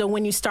 So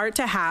when you start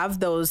to have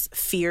those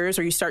fears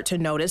or you start to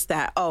notice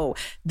that,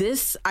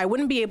 I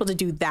wouldn't be able to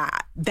do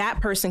that. That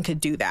person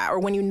could do that. Or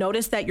when you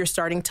notice that you're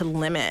starting to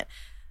limit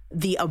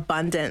the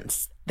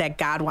abundance that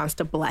God wants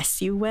to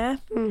bless you with,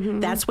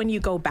 that's when you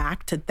go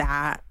back to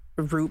that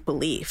root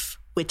belief,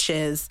 which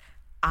is,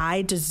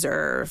 I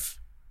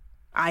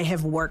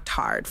have worked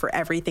hard for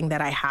everything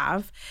that I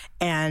have,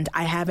 and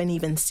I haven't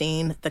even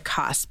seen the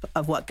cusp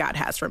of what God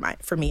has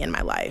for me in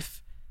my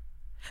life.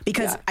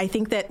 Because I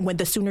think that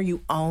the sooner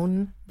you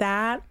own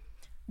that,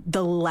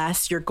 the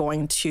less you're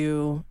going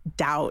to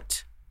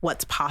doubt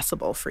what's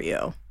possible for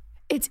you.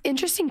 It's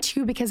interesting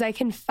too, because I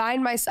can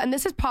find myself, and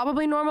this is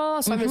probably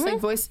normal, so I'm just like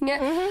voicing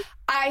it.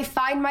 I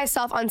find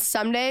myself on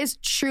some days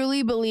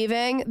truly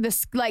believing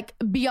this, like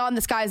beyond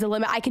the sky is the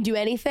limit. I can do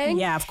anything.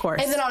 Yeah, of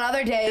course. And then on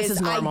other days, this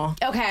is normal.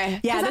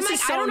 Yeah, this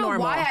is so normal. I don't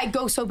know why I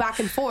go so back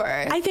and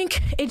forth. I think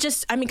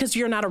because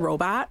you're not a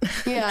robot.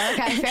 Yeah,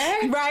 okay,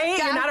 fair. Right?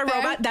 Yeah, you're not a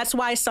robot. That's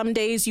why some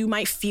days you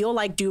might feel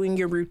like doing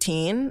your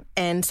routine,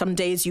 and some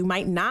days you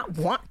might not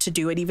want to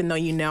do it, even though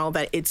you know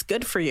that it's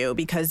good for you,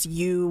 because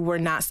you were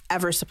not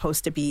ever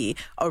supposed to be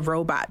a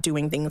robot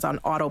doing things on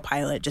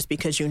autopilot just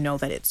because you know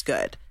that it's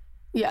good.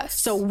 Yes.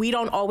 So we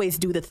don't always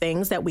do the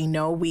things that we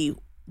know we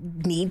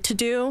need to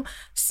do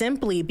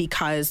simply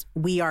because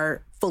we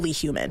are fully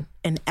human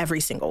in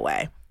every single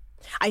way.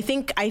 I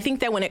think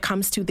that when it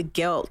comes to the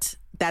guilt,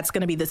 that's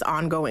going to be this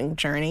ongoing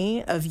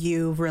journey of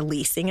you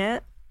releasing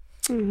it,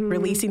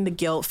 releasing the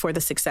guilt for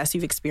the success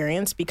you've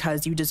experienced,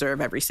 because you deserve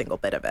every single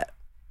bit of it.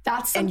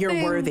 That's something,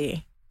 and you're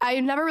worthy. I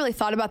never really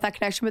thought about that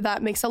connection, but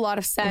that makes a lot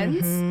of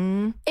sense.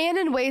 And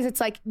in ways, it's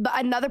like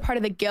another part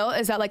of the guilt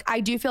is that like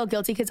I do feel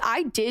guilty because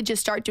I did just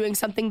start doing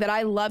something that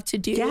I love to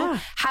do,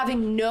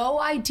 having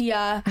no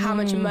idea how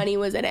much money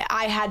was in it.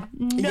 I had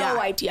no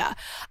idea.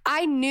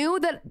 I knew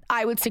that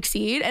I would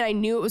succeed and I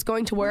knew it was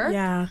going to work,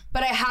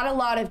 but I had a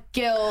lot of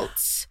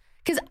guilt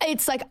Because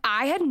it's like,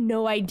 I had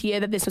no idea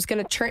that this was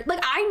going to turn,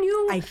 like I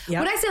knew,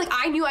 when I say like,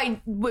 I knew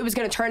it was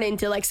going to turn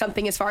into like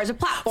something as far as a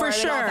platform. For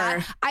sure. And all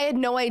that. I had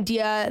no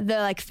idea the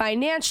like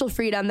financial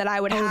freedom that I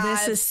would have.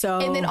 This is so.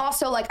 And then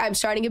also like I'm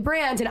starting a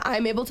brand and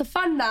I'm able to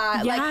fund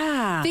that.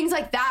 Like things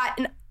like that.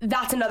 And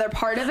that's another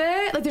part of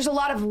it. Like there's a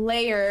lot of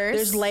layers.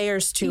 There's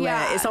layers to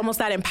it. It's almost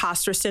that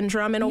imposter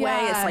syndrome in a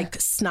way. It's like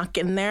snuck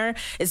in there.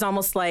 It's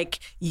almost like,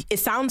 it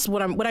sounds,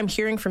 what I'm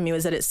hearing from you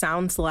is that it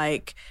sounds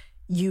like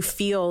you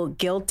feel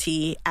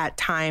guilty at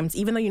times,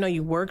 even though you know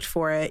you worked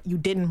for it, you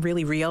didn't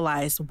really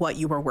realize what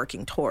you were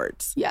working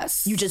towards.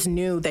 Yes. You just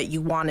knew that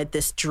you wanted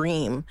this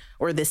dream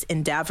or this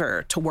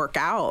endeavor to work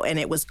out, and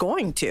it was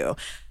going to.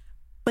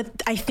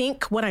 But I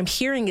think what I'm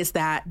hearing is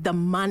that the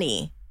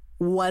money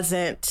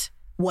wasn't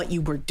what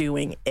you were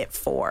doing it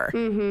for.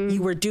 Mm-hmm.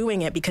 You were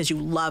doing it because you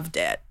loved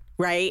it,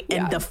 right?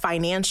 Yeah. And the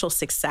financial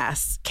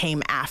success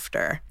came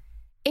after.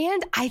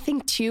 And I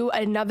think too,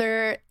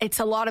 it's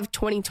a lot of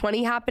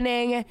 2020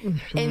 happening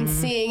and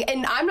seeing,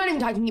 and I'm not even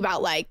talking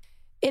about like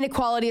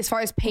inequality as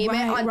far as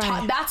payment on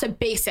top. That's a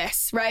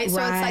basis, right?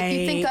 So it's like,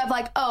 you think of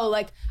like, oh,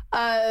 like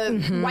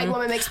white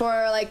woman makes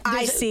more, like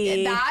I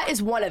see. That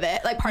is one of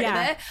it, like part of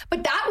it.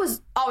 But that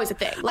was always a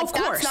thing. Like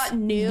that's not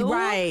new,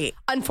 right?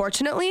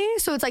 Unfortunately.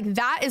 So it's like,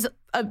 that is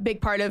a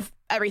big part of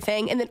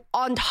everything. And then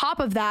on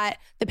top of that,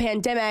 the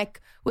pandemic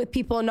with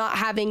people not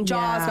having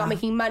jobs, not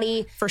making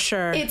money. For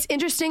sure. It's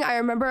interesting. I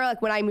remember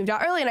like when I moved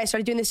out early and I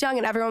started doing this young,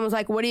 and everyone was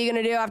like, what are you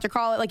going to do after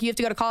college? Like you have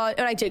to go to college.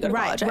 And I did go to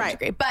college. I had a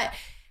degree. But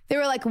they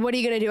were like, what are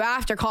you going to do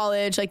after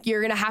college? Like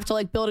you're going to have to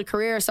like build a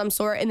career of some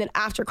sort. And then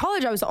after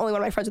college, I was the only one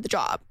of my friends with a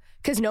job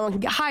because no one can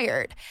get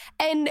hired.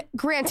 And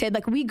granted,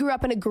 like we grew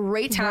up in a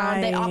great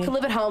town. They all could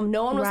live at home.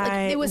 No one was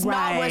like, it was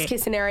not worst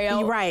case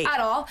scenario at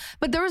all.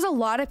 But there was a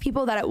lot of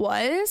people that it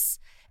was.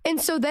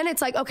 And so then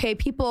it's like, okay,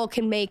 people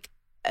can make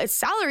a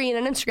salary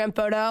in an Instagram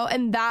photo,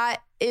 and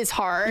that is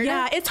hard.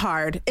 Yeah, it's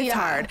hard. It's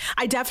hard.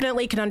 I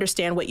definitely can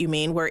understand what you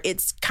mean, where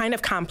it's kind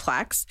of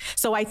complex.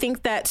 So I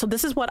think that, so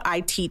this is what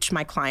I teach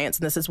my clients,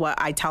 and this is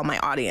what I tell my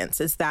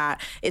audience, is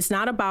that it's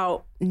not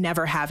about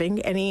never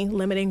having any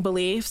limiting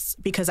beliefs,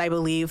 because I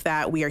believe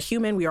that we are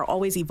human. We are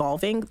always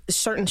evolving.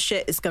 Certain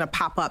shit is going to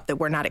pop up that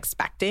we're not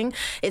expecting.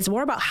 It's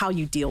more about how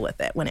you deal with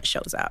it when it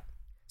shows up.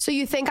 So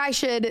you think I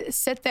should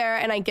sit there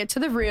and I get to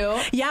the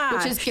root? Yeah,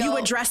 which is guilt. You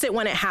address it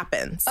when it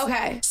happens.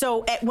 Okay.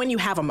 So when you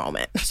have a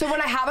moment. So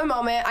when I have a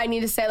moment, I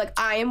need to say like,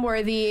 I am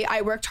worthy.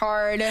 I worked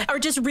hard. Or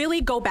just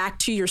really go back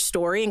to your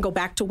story and go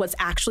back to what's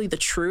actually the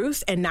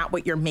truth and not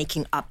what you're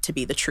making up to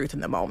be the truth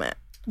in the moment.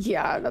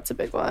 Yeah, that's a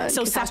big one.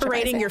 So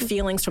separating your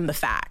feelings from the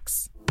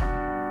facts.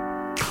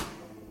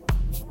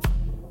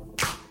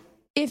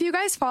 If you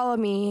guys follow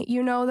me,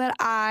 you know that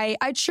I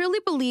truly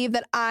believe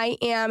that I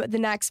am the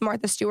next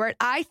Martha Stewart.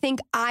 I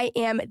think I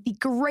am the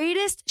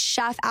greatest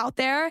chef out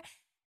there.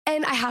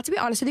 And I have to be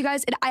honest with you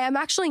guys, I am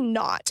actually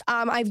not.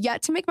 I've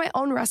yet to make my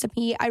own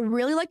recipe. I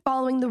really like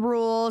following the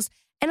rules.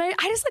 And I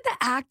just like the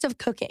act of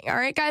cooking. All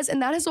right, guys.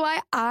 And that is why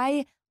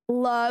I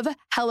love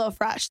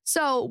HelloFresh.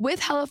 So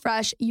with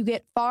HelloFresh, you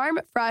get farm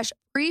fresh,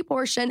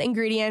 pre-portioned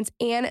ingredients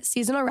and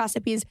seasonal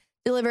recipes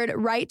delivered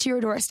right to your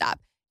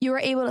doorstep. You are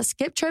able to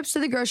skip trips to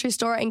the grocery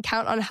store and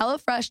count on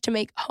HelloFresh to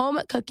make home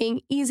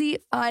cooking easy,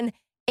 fun,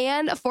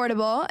 and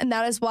affordable. And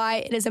that is why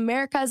it is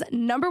America's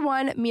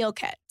 #1 meal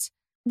kit.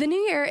 The new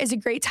year is a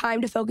great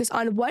time to focus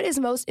on what is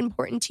most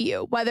important to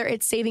you, whether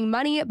it's saving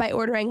money by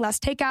ordering less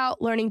takeout,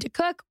 learning to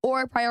cook,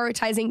 or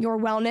prioritizing your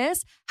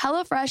wellness.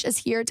 HelloFresh is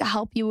here to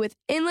help you with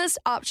endless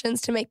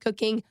options to make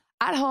cooking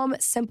at home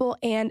simple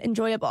and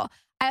enjoyable.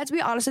 I have to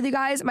be honest with you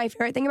guys, my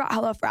favorite thing about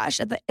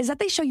HelloFresh is that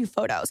they show you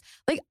photos.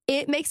 Like,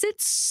 it makes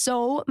it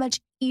so much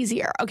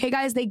easier. Okay,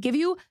 guys, they give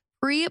you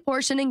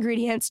pre-portioned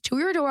ingredients to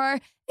your door,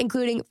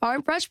 including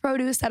farm fresh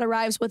produce that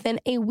arrives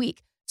within a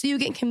week. So you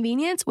get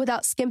convenience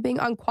without skimping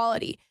on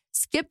quality.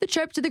 Skip the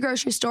trip to the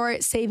grocery store,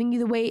 saving you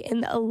the wait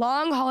in the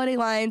long holiday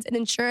lines and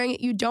ensuring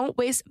you don't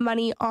waste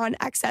money on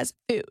excess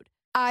food.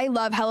 I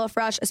love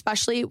HelloFresh,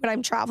 especially when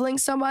I'm traveling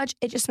so much.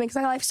 It just makes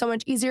my life so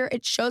much easier.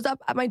 It shows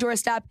up at my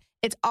doorstep.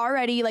 It's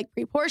already like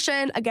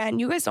pre-portioned. Again,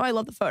 you guys know I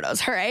love the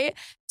photos, all right?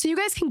 So you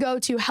guys can go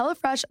to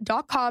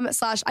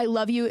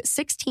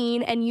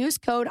HelloFresh.com/ILoveYou16 and use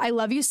code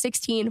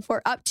ILoveYou16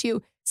 for up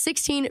to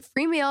 16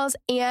 free meals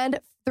and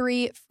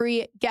 3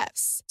 free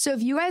gifts. So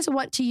if you guys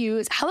want to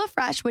use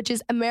HelloFresh, which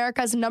is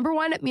America's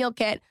 #1 meal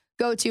kit,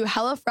 go to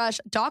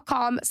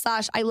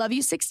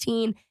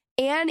HelloFresh.com/ILoveYou16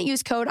 and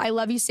use code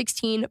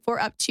ILoveYou16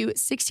 for up to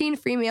 16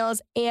 free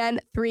meals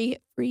and 3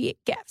 free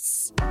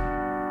gifts.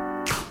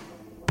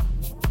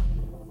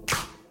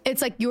 It's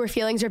like your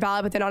feelings are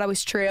valid, but they're not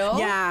always true.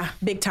 Yeah,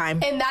 big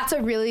time. And that's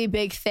a really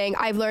big thing.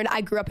 I've learned,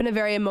 I grew up in a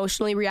very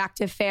emotionally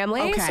reactive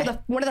family. Okay. So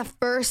one of the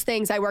first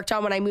things I worked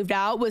on when I moved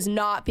out was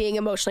not being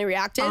emotionally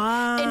reactive.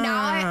 And now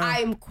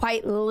I'm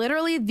quite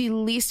literally the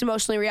least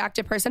emotionally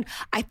reactive person.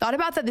 I thought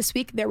about that this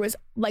week. There was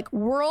like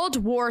World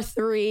War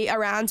III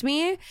around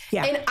me.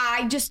 Yeah. And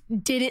I just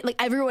didn't,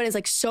 like, everyone is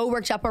like so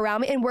worked up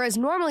around me. And whereas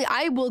normally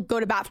I will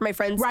go to bat for my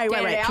friends. Right,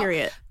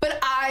 period. But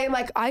I'm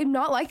like, I'm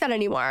not like that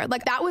anymore.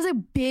 Like that was a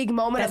big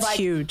moment. That's of like,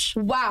 huge.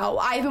 Wow,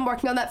 I've been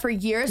working on that for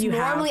years.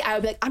 Normally I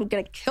would be like, I'm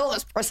gonna kill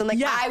this person.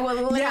 Like I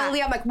will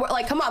literally, I'm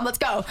like, come on, let's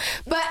go.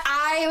 But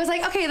I was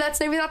like, okay, that's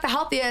maybe not the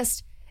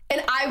healthiest.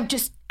 And I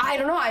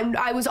don't know.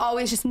 I was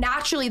always just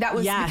naturally, that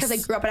was because I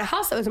grew up in a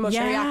house that was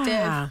emotionally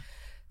reactive.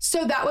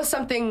 So that was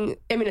something,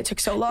 I mean, it took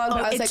so long,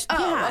 but I was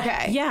like,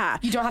 okay. Yeah.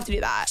 You don't have to do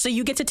that. So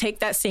you get to take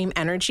that same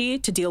energy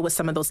to deal with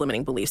some of those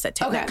limiting beliefs that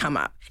come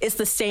up. It's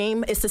the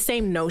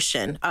same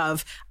notion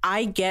of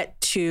I get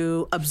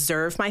to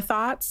observe my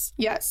thoughts.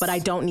 Yes. But I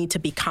don't need to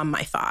become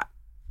my thought.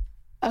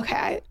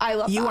 Okay. I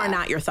love that. You are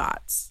not your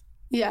thoughts.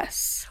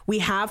 Yes. We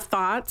have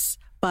thoughts,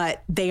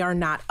 but they are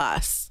not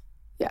us.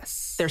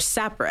 Yes. They're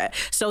separate.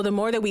 So the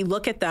more that we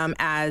look at them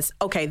as,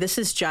 okay, this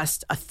is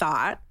just a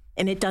thought,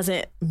 and it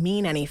doesn't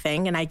mean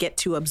anything, and I get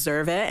to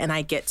observe it, and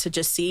I get to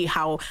just see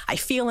how I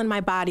feel in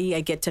my body.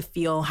 I get to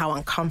feel how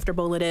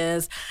uncomfortable it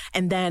is,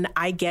 and then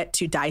I get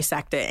to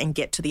dissect it and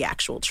get to the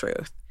actual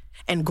truth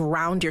and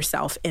ground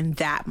yourself in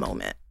that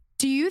moment.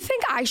 Do you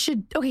think I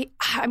should,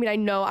 I mean, I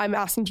know I'm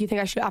asking, do you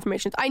think I should do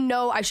affirmations? I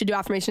know I should do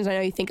affirmations. I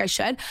know you think I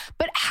should,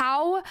 but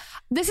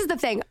this is the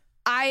thing.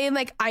 I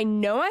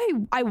know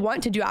I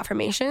want to do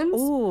affirmations,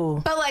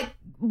 but like,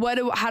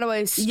 how do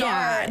I start?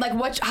 Yeah. Like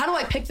how do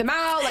I pick them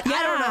out? Like,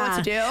 I don't know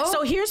what to do.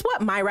 So here's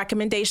what my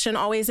recommendation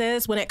always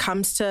is when it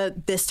comes to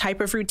this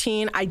type of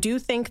routine. I do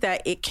think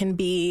that it can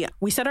be,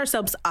 we set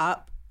ourselves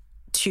up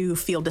to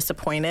feel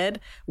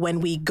disappointed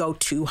when we go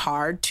too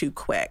hard, too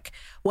quick.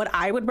 What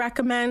I would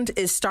recommend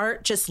is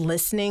start just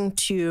listening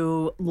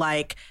to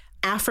like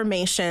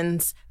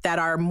affirmations that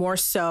are more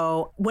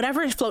so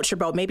whatever floats your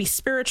boat, maybe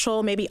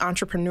spiritual, maybe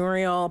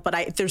entrepreneurial,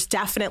 but there's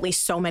definitely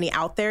so many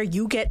out there.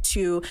 You get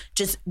to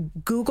just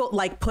Google,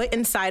 like put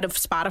inside of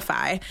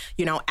Spotify,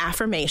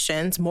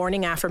 affirmations,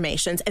 morning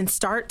affirmations, and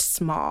start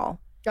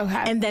small.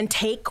 Okay. And then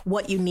take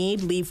what you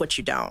need, leave what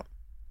you don't.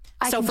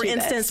 So for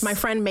instance, my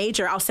friend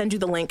Major, I'll send you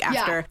the link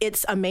after. Yeah.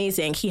 It's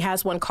amazing. He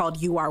has one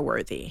called You Are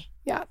Worthy.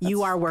 Yeah,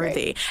 you are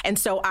worthy. Great. And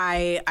so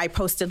I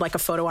posted like a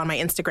photo on my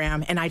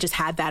Instagram, and I just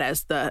had that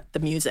as the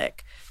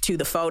music to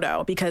the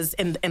photo because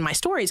in my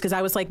stories, because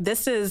I was like,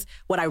 this is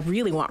what I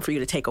really want for you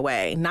to take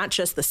away, not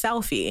just the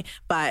selfie,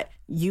 but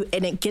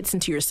and it gets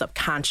into your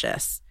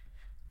subconscious.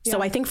 Yeah.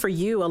 So I think for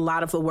you, a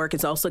lot of the work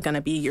is also going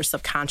to be your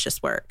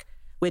subconscious work,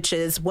 which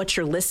is what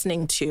you're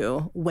listening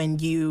to when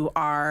you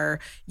are,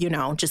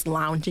 just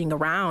lounging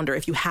around, or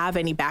if you have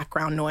any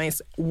background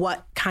noise,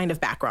 what kind of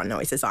background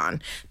noise is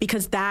on,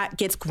 because that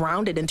gets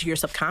grounded into your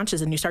subconscious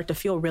and you start to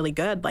feel really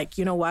good. Like,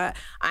 you know what?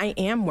 I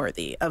am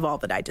worthy of all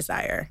that I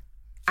desire.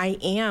 I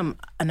am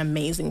an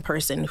amazing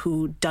person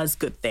who does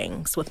good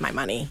things with my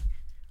money.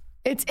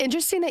 It's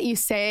interesting that you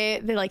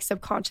say the like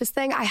subconscious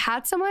thing. I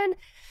had someone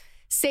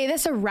say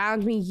this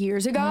around me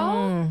years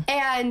ago,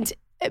 and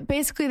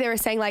basically they were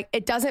saying like,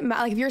 it doesn't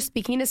matter. Like if you're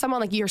speaking to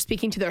someone, like you're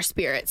speaking to their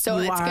spirit. So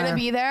it's going to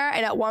be there.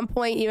 And at one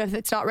point, even if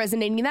it's not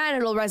resonating then,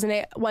 it'll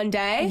resonate one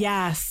day.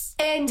 Yes.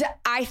 And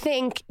I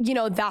think,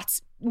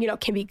 that's,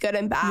 can be good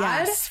and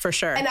bad. Yes, for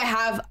sure. And I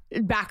have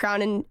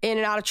background in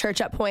and out of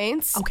church at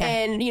points.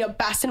 Okay. And,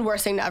 best and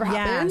worst thing never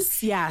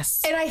happens.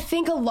 Yes. And I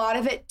think a lot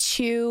of it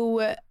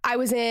too, I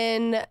was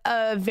in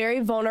a very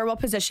vulnerable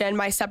position.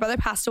 My stepbrother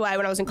passed away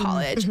when I was in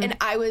college. Mm-hmm. And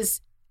I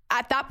was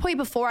at that point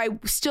before, I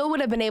still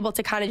would have been able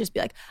to kind of just be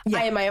like,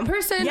 I am my own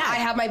person. Yeah. I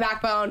have my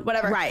backbone,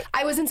 whatever. Right.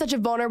 I was in such a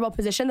vulnerable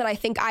position that I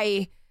think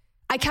I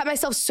kept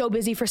myself so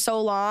busy for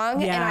so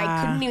long and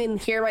I couldn't even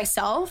hear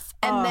myself.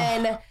 And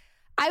then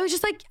I was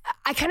just like,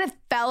 I kind of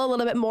fell a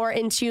little bit more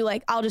into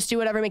like, I'll just do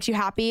whatever makes you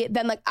happy.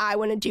 Then like, I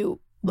want to do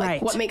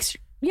like what makes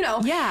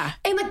Yeah.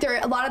 And like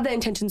a lot of the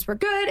intentions were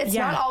good. It's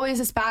not always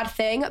this bad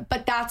thing,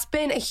 but that's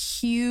been a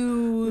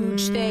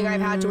huge thing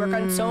I've had to work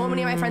on. So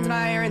many of my friends and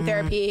I are in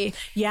therapy.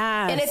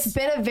 Yeah. And it's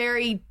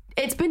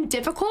been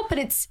difficult, but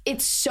it's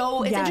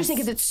interesting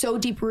because it's so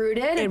deep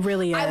rooted. It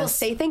really is. I will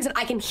say things and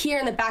I can hear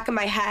in the back of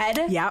my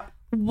head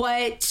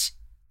what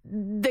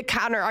the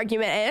counter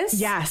argument is.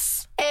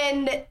 Yes.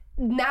 And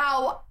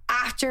now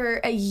after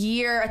a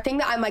year, a thing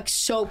that I'm like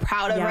so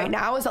proud of right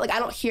now is that like I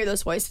don't hear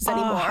those voices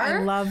anymore.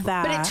 I love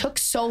that. But it took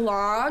so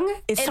long.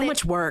 It's so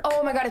much work.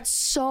 Oh my God, it's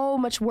so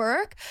much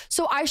work.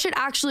 So I should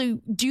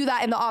actually do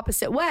that in the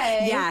opposite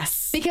way.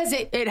 Yes. Because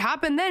it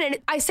happened then. And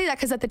I say that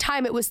because at the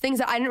time it was things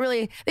that they didn't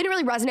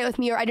really resonate with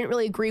me or I didn't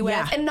really agree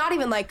with. And not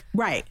even like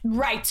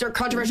rights or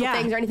controversial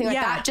things or anything like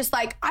that. Just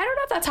like, I don't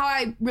know if that's how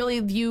I really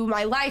view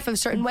my life in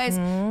certain ways.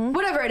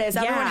 Whatever it is.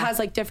 Everyone has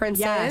like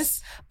differences.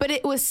 Yes. But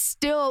it was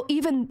still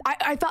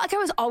I felt like I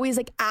was always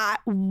like at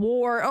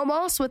war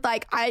almost with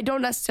like, I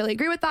don't necessarily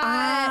agree with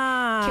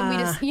that. Can we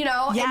just,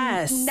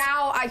 Yes. And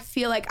now I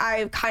feel like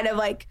I've kind of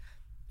like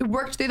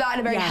worked through that in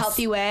a very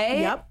healthy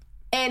way. Yep.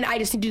 And I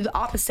just need to do the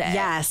opposite.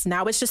 Yes.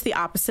 Now it's just the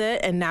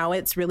opposite. And now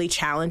it's really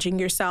challenging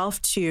yourself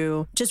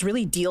to just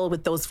really deal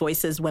with those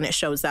voices when it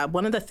shows up.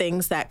 One of the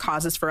things that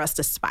causes for us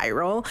to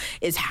spiral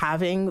is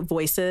having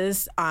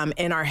voices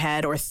in our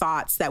head or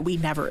thoughts that we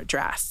never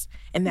address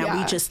and that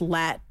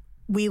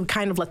we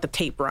kind of let the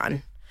tape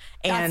run.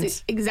 And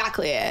that's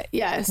exactly it.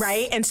 Yes.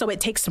 Right. And so it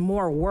takes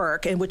more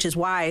work, and which is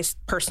why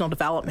personal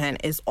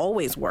development is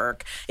always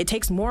work. It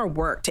takes more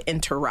work to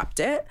interrupt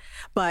it.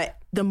 But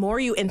the more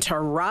you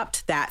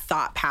interrupt that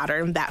thought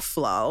pattern, that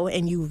flow,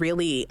 and you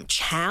really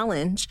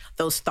challenge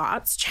those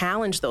thoughts,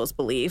 challenge those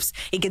beliefs,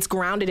 it gets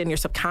grounded in your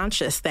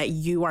subconscious that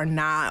you are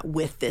not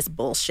with this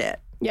bullshit.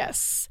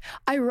 Yes.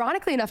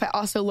 Ironically enough, I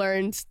also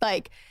learned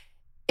like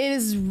it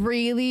is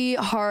really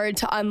hard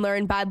to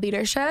unlearn bad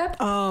leadership.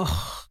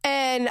 Oh.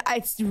 And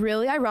it's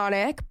really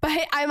ironic,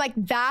 but I'm like,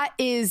 that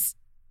is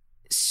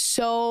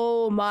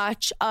so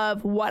much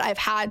of what I've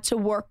had to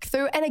work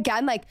through. And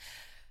again, like,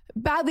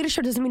 bad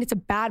leadership doesn't mean it's a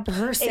bad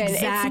person.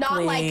 Exactly. It's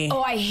not like,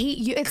 oh, I hate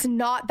you. It's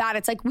not that.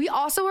 It's like, we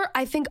also are,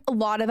 I think a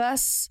lot of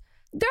us,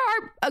 there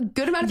are a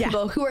good amount of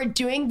people who are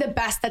doing the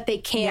best that they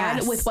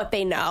can with what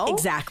they know.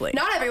 Exactly.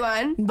 Not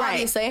everyone,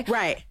 obviously.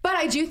 Right. But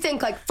I do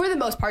think, like, for the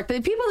most part,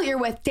 the people that you're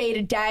with day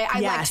to day,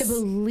 I like to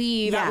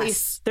believe at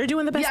least they're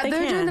doing the best they can. Yeah,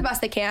 they're doing the best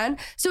they can.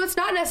 So it's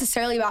not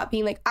necessarily about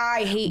being like,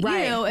 I hate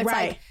you. It's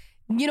like,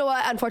 you know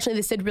what? Unfortunately,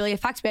 this did really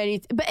affect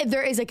me. But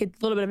there is like a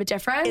little bit of a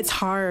difference. It's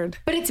hard.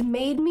 But it's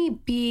made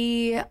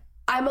me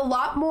I'm a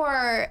lot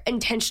more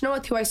intentional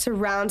with who I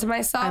surround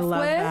myself with. I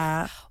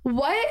love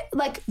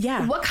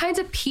that. What kinds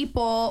of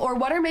people, or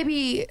what are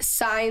maybe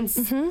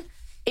signs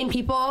in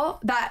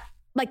people that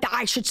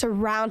I should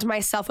surround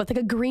myself with, like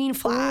a green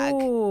flag?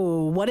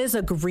 Ooh, what is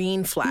a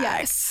green flag?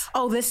 Yes.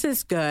 Oh, this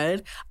is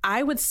good.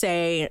 I would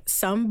say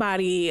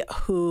somebody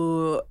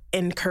who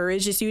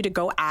encourages you to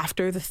go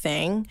after the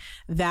thing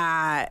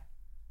that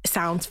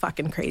sounds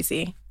fucking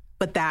crazy,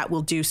 but that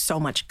will do so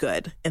much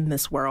good in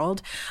this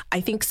world.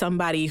 I think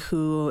somebody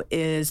who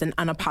is an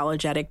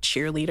unapologetic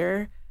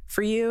cheerleader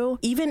for you,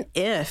 even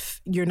if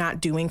you're not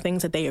doing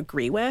things that they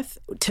agree with.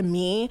 To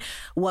me,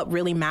 what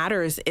really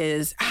matters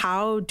is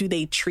how do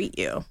they treat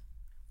you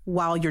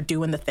while you're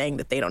doing the thing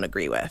that they don't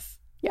agree with.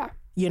 Yeah.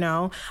 You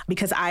know,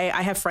 because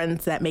I have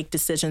friends that make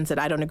decisions that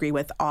I don't agree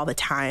with all the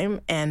time,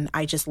 and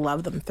I just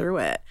love them through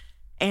it.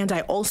 And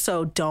I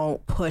also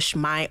don't push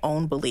my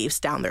own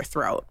beliefs down their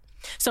throat.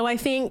 So I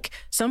think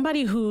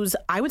somebody who's,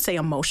 I would say,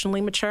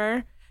 emotionally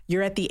mature,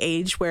 you're at the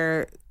age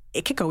where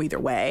it could go either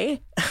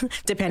way,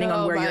 depending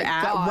on where you're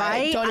at,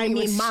 right? Don't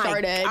even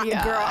started.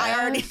 Girl, I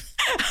already...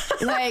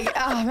 like,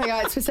 oh my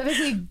God,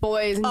 specifically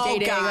boys and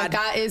dating. Like,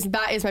 that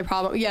is my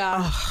problem.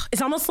 Yeah.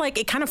 It's almost like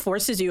it kind of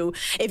forces you,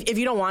 if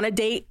you don't want to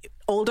date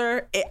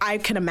older, I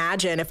can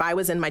imagine if I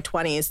was in my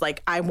 20s,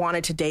 like I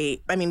wanted to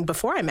date,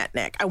 before I met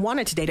Nick, I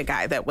wanted to date a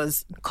guy that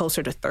was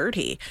closer to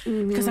 30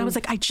 because I was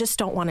like, I just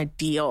don't want to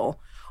deal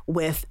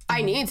with.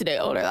 I need to date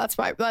older. That's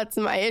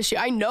my issue.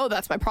 I know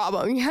that's my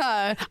problem.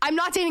 Yeah. I'm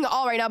not dating at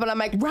all right now, but I'm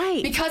like,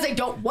 because I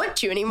don't want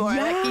to anymore.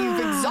 Yeah. Like, you've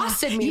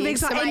exhausted me.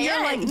 And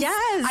you're like,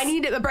 yes. I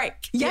need a break.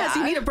 Yes,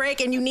 you need a break,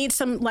 and you need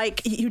some,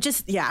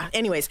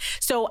 anyways.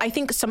 So I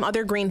think some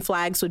other green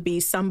flags would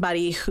be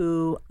somebody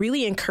who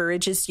really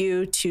encourages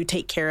you to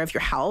take care of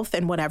your health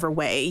in whatever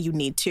way you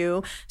need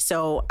to.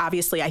 So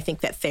obviously I think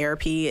that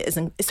therapy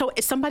so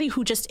it's somebody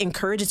who just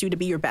encourages you to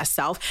be your best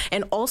self,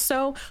 and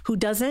also who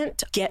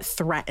doesn't get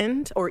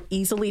threatened or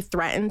easily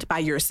threatened by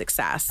your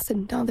success. That's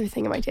another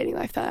thing in my dating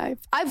life that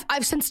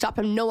I've since stopped.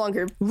 I'm no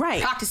longer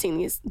practicing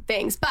these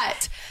things,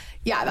 but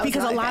yeah, that was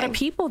because a lot of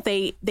people,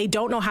 they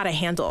don't know how to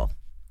handle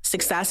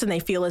success, and they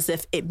feel as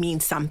if it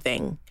means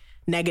something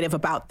negative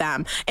about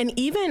them. And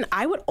even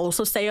I would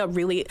also say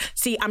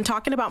I'm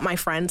talking about my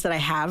friends that I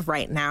have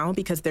right now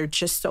because they're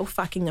just so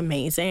fucking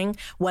amazing.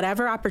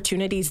 Whatever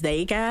opportunities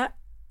they get,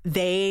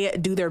 they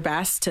do their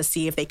best to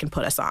see if they can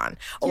put us on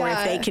or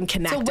if they can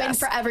connect us. It's a win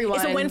for everyone.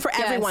 It's a win for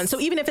everyone. So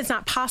even if it's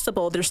not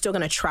possible, they're still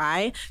going to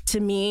try. To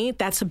me,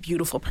 that's a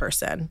beautiful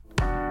person.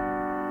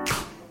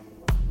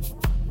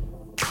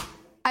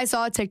 I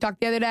saw a TikTok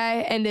the other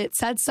day and it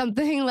said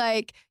something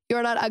like,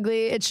 "You're not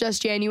ugly, it's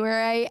just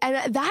January."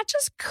 And that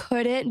just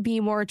couldn't be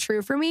more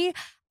true for me.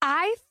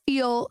 I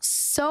feel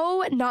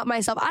so not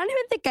myself. I don't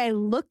even think I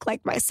look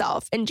like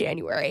myself in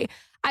January.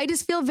 I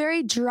just feel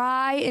very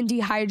dry and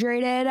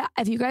dehydrated.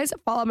 If you guys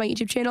follow my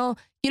YouTube channel,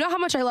 you know how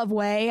much I love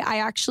Whey. I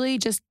actually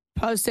just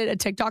posted a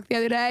TikTok the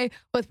other day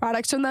with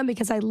products from them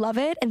because I love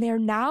it. And they're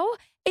now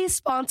a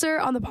sponsor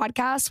on the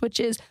podcast, which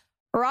is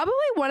probably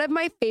one of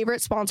my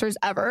favorite sponsors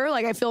ever.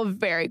 Like, I feel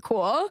very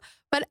cool.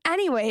 But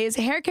anyways,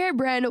 hair care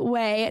brand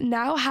Whey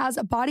now has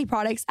body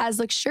products as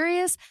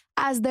luxurious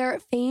as their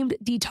famed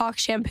detox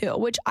shampoo,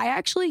 which I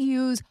actually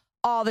use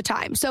all the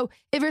time. So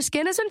if your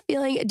skin has been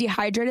feeling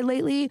dehydrated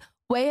lately,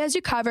 Whey has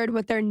you covered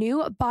with their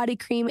new body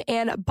cream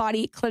and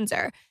body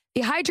cleanser.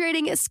 The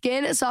hydrating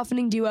skin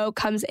softening duo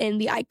comes in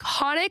the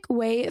iconic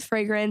Whey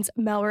fragrance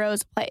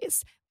Melrose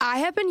Place. I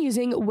have been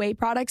using Whey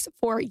products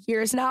for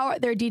years now.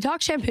 Their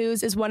detox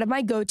shampoos is one of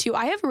my go-to.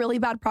 I have really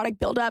bad product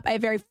buildup. I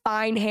have very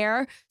fine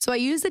hair, so I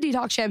use the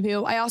detox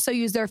shampoo. I also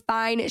use their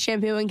fine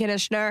shampoo and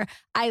conditioner.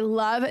 I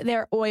love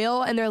their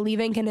oil, and their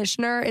leave-in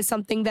conditioner is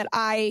something that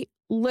I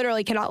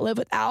literally cannot live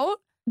without.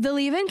 The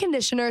leave-in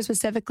conditioner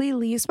specifically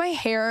leaves my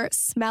hair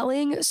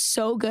smelling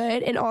so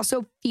good and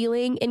also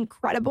feeling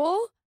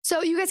incredible.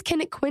 So you guys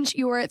can quench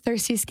your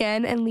thirsty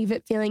skin and leave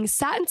it feeling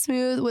satin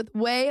smooth with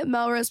Way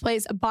Melrose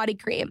Place Body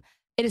Cream.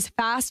 It is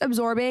fast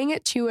absorbing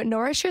to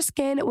nourish your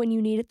skin when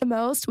you need it the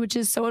most, which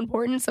is so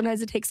important.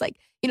 Sometimes it takes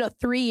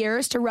 3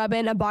 years to rub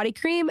in a body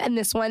cream, and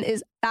this one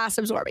is fast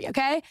absorbing,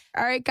 okay?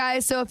 All right,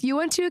 guys. So if you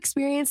want to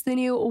experience the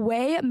new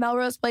Way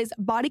Melrose Place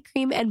Body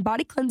Cream and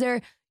Body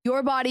Cleanser,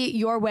 your body,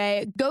 your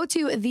way, go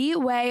to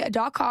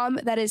theway.com.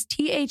 That is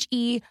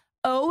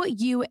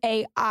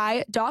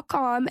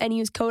TheOuai.com and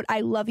use code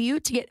I love you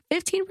to get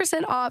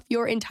 15% off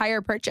your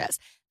entire purchase.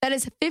 That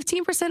is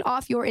 15%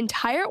 off your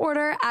entire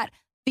order at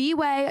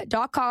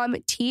theway.com,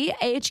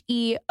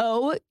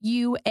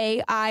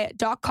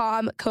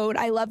 TheOuai.com, code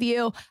I love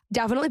you.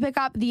 Definitely pick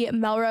up the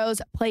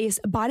Melrose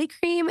Place Body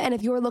Cream. And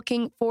if you're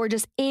looking for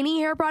just any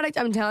hair product,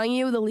 I'm telling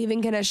you, the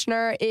leave-in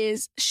conditioner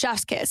is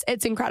chef's kiss.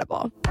 It's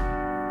incredible.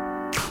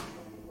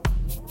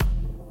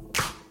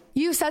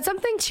 You said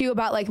something too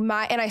about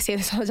and I say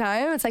this all the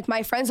time, it's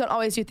my friends don't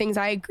always do things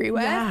I agree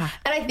with. Yeah.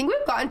 And I think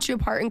we've gotten to a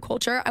part in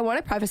culture. I want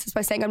to preface this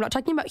by saying I'm not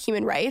talking about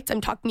human rights.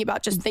 I'm talking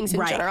about just things in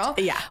general.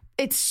 Yeah.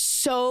 It's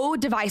so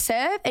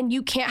divisive and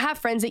you can't have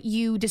friends that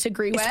you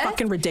disagree with. It's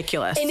fucking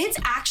ridiculous. And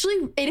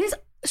it is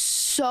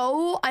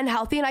so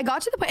unhealthy. And I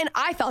got to the point, and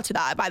I fell to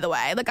that, by the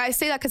way. I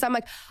say that because I'm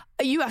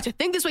you have to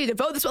think this way, you have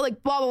to vote this way,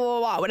 blah, blah, blah,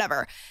 blah,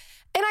 whatever.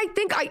 And I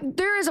think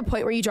there is a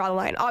point where you draw the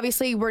line.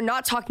 Obviously, we're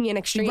not talking in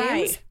extremes.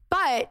 Right.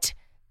 But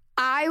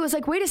I was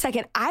wait a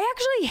second. I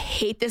actually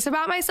hate this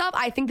about myself.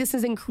 I think this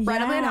is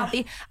incredibly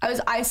unhealthy. I was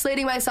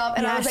isolating myself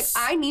and I was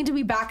I need to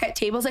be back at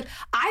tables.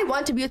 I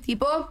want to be with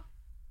people.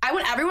 I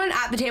want everyone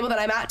at the table that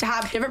I'm at to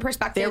have different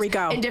perspectives. There we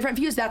go. And different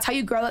views. That's how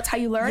you grow. That's how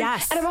you learn.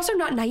 Yes. And I'm also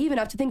not naive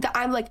enough to think that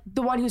I'm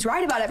the one who's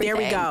right about everything.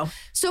 There we go.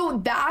 So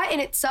that in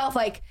itself,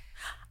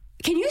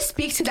 can you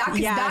speak to that?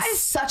 Because that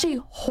is such a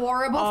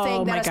horrible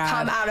thing that has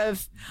come out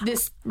of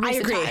this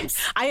recent times.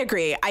 I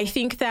agree. I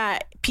think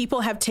that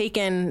people have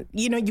taken,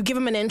 you give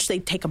them an inch, they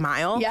take a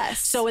mile.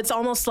 Yes. So it's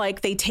almost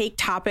like they take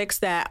topics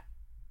that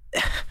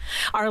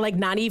are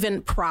not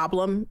even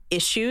problem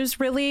issues,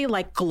 really,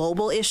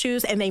 global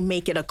issues, and they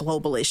make it a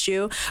global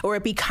issue, or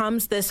it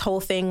becomes this whole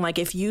thing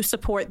if you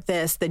support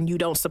this, then you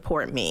don't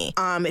support me.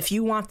 If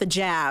you want the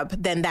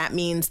jab, then that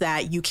means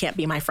that you can't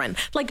be my friend.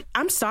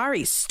 I'm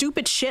sorry,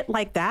 stupid shit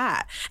like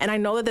that. And I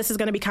know that this is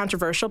going to be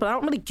controversial, but I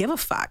don't really give a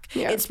fuck.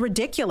 Yeah. It's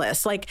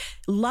ridiculous.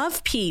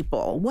 Love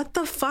people. What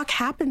the fuck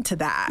happened to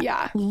that?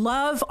 Yeah.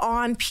 Love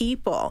on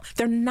people.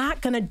 They're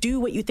not going to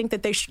do what you think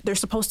that they're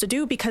supposed to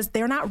do because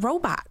they're not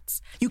robots.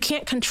 You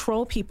can't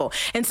control people.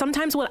 And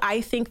sometimes where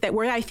I think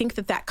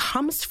that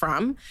comes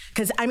from,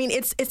 because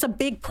it's a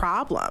big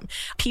problem.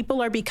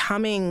 People are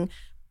becoming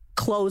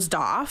closed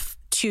off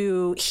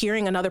to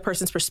hearing another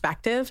person's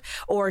perspective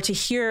or to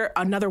hear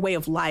another way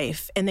of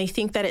life. And they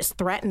think that it's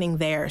threatening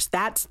theirs.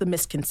 That's the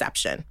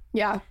misconception.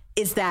 Yeah.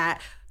 Is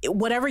that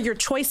whatever your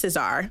choices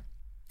are,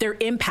 they're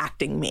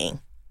impacting me.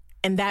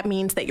 And that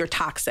means that you're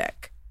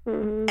toxic.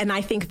 Mm-hmm. And I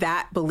think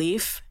that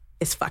belief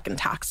is fucking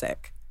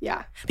toxic.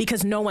 Yeah.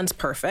 Because no one's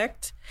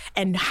perfect.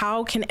 And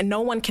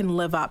no one can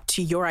live up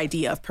to your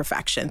idea of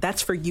perfection.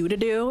 That's for you to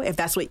do if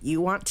that's what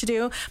you want to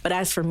do. But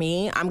as for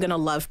me, I'm going to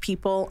love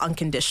people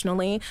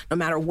unconditionally, no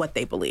matter what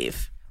they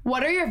believe.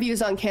 What are your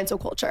views on cancel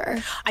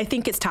culture? I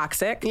think it's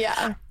toxic.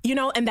 Yeah.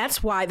 And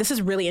that's why this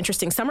is really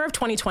interesting. Summer of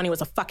 2020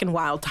 was a fucking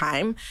wild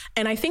time.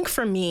 And I think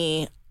for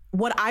me,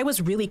 what I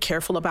was really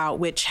careful about,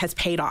 which has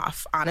paid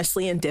off,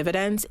 honestly, in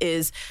dividends,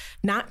 is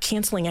not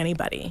canceling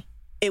anybody.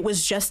 It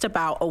was just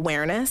about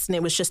awareness, and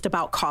it was just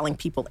about calling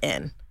people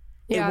in.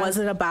 Yeah. It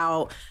wasn't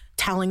about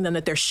telling them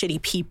that they're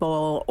shitty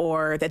people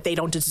or that they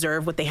don't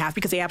deserve what they have,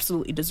 because they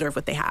absolutely deserve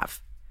what they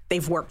have.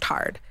 They've worked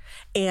hard.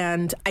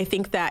 And I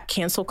think that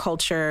cancel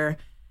culture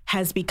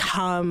has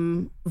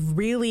become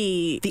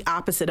really the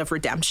opposite of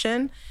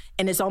redemption.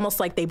 And it's almost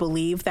like they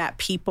believe that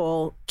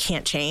people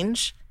can't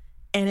change.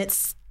 And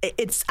it's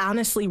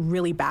honestly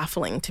really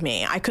baffling to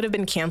me. I could have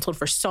been canceled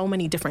for so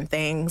many different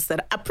things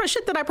that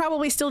I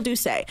probably still do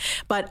say,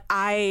 but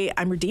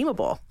I'm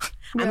redeemable.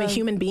 Yeah. I'm a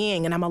human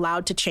being and I'm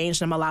allowed to change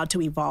and I'm allowed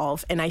to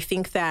evolve. And I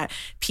think that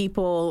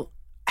people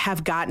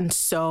have gotten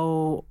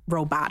so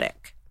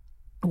robotic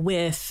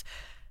with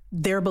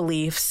their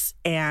beliefs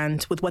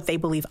and with what they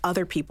believe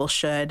other people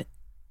should.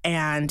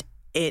 And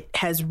it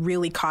has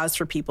really caused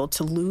for people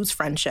to lose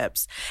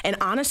friendships. And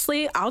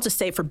honestly, I'll just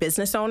say for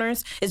business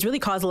owners, it's really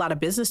caused a lot of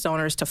business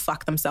owners to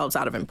fuck themselves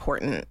out of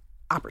important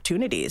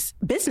opportunities,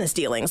 business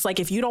dealings.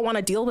 If you don't want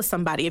to deal with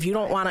somebody, if you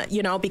don't want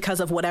to, because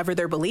of whatever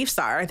their beliefs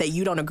are that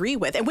you don't agree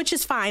with, and which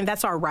is fine,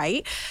 that's our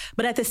right.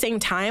 But at the same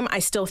time, I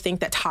still think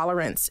that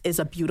tolerance is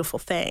a beautiful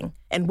thing.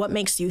 And what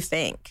makes you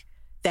think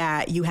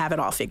that you have it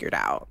all figured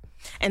out?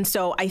 And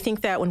so I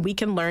think that when we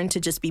can learn to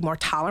just be more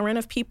tolerant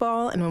of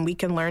people, and when we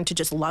can learn to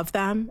just love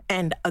them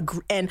and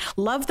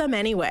love them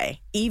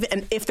anyway,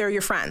 even if they're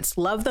your friends,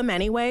 love them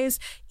anyways,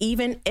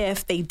 even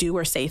if they do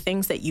or say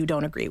things that you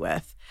don't agree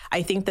with.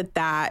 I think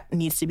that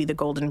needs to be the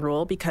golden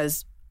rule,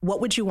 because what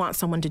would you want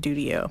someone to do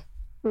to you?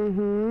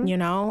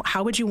 Mm-hmm.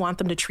 How would you want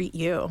them to treat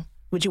you?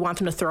 Would you want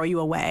them to throw you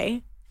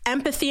away?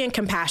 empathy and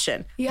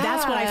compassion. Yeah.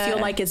 That's what I feel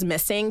like is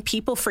missing.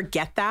 People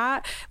forget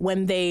that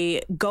when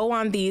they go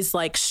on these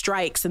like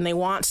strikes and they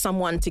want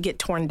someone to get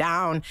torn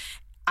down.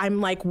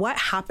 I'm like, what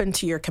happened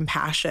to your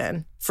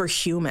compassion for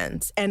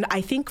humans? And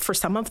I think for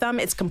some of them,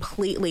 it's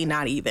completely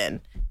not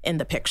even in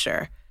the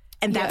picture.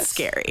 And that's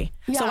scary.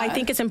 Yeah. So I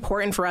think it's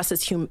important for us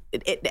as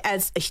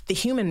the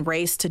human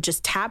race to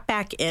just tap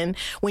back in.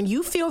 When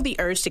you feel the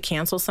urge to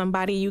cancel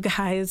somebody, you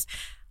guys,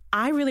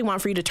 I really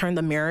want for you to turn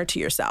the mirror to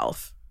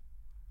yourself.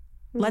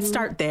 Let's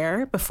start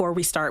there before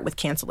we start with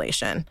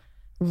cancellation.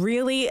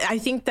 Really, I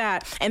think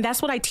that, and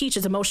that's what I teach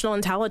is emotional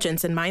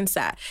intelligence and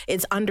mindset.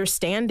 It's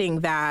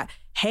understanding that,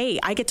 hey,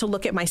 I get to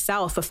look at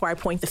myself before I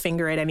point the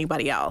finger at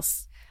anybody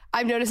else.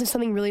 I've noticed if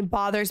something really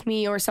bothers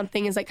me or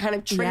something is like kind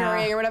of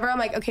triggering or whatever, I'm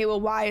like, okay, well,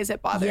 why is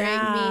it bothering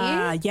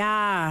me?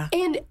 Yeah.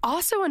 And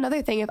also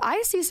another thing, if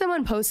I see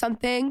someone post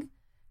something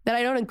that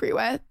I don't agree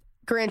with,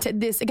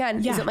 granted, this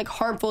again isn't like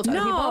harmful to other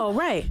people. No,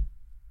 right.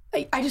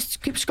 I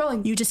just keep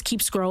scrolling. You just keep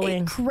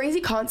scrolling.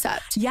 Crazy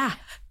concept. Yeah.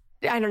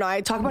 I don't know.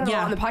 I talk about it a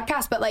lot on the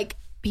podcast, but like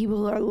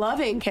people are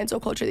loving cancel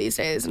culture these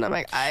days. And I'm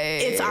like,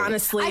 it's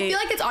honestly, I feel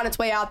like it's on its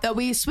way out though.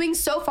 We swing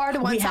so far to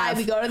one side.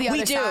 We go to the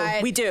other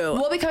side. We do.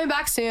 We'll be coming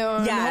back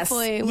soon. Yes.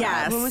 Hopefully.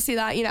 When we see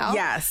that, you know?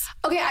 Yes.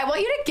 Okay. I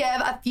want you to give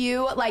a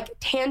few like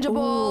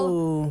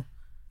tangible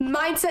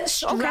mindset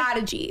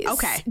strategies.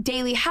 Okay.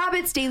 Daily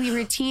habits, daily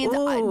routines.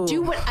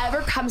 Do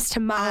whatever comes to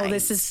mind. Oh,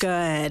 this is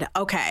good.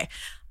 Okay.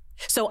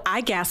 So I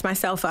gas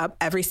myself up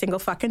every single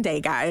fucking day,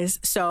 guys.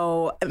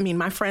 So, I mean,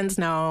 my friends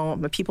know,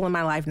 the people in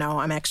my life know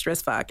I'm extra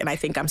as fuck, and I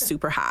think I'm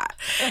super hot.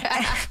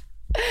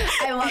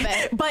 I love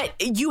it. But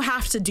you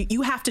have to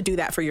do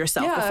that for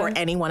yourself before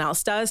anyone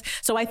else does.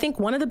 So I think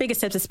one of the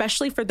biggest tips,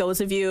 especially for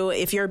those of you,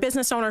 if you're a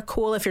business owner,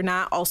 cool. If you're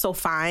not, also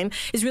fine,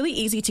 is really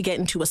easy to get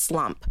into a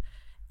slump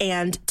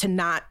and to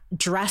not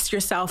dress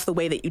yourself the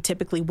way that you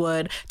typically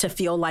would, to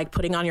feel like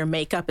putting on your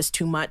makeup is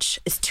too much,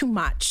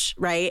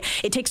 right?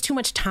 It takes too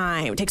much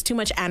time. It takes too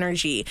much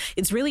energy.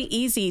 It's really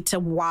easy to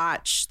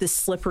watch this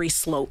slippery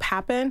slope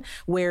happen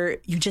where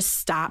you just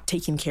stop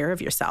taking care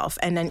of yourself.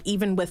 And then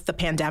even with the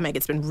pandemic,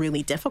 it's been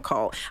really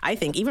difficult, I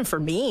think, even for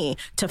me,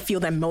 to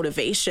feel that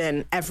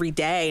motivation every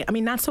day. I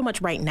mean, not so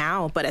much right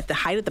now, but at the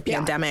height of the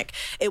pandemic,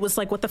 it was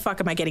like, what the fuck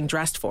am I getting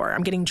dressed for?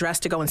 I'm getting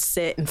dressed to go and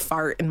sit and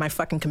fart in my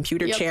fucking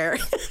computer chair.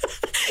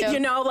 You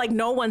know, like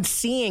no one's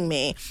seeing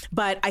me.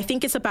 But I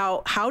think it's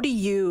about how do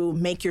you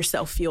make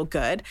yourself feel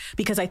good?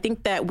 Because I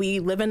think that we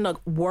live in a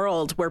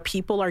world where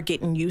people are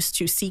getting used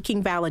to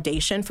seeking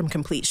validation from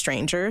complete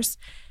strangers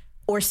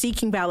or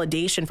seeking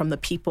validation from the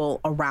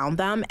people around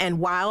them. And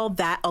while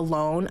that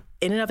alone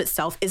in and of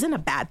itself isn't a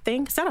bad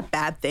thing, it's not a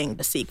bad thing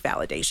to seek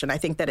validation. I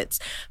think that it's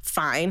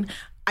fine.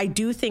 I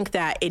do think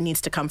that it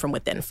needs to come from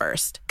within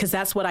first, because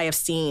that's what I have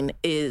seen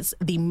is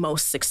the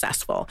most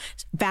successful.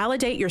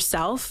 Validate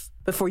yourself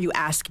before you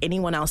ask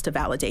anyone else to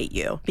validate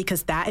you,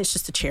 because that is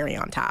just a cherry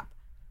on top.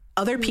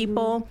 Other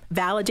people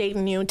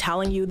validating you,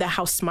 telling you that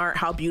how smart,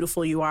 how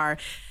beautiful you are,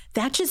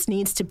 that just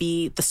needs to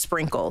be the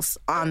sprinkles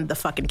on the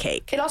fucking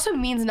cake. It also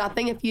means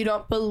nothing if you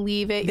don't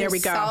believe it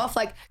yourself.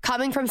 Like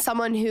coming from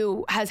someone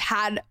who has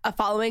had a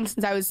following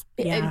since I was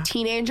a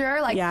teenager,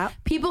 like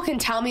people can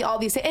tell me all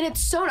these things, and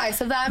it's so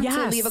nice of them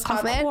to leave a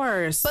comment. Of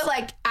course. But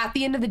like at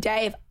the end of the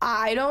day, if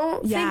I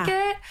don't think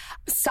it,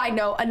 side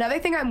note, another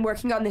thing I'm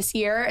working on this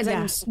year is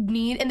and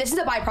this is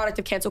a byproduct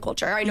of cancel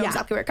culture. I know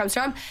exactly where it comes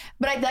from,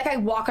 but I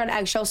walk on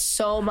eggshells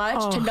so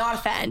much to not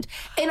offend.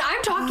 And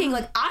I'm talking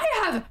like I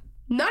have.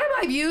 None of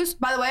my views,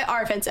 by the way,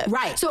 are offensive.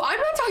 Right. So I'm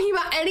not talking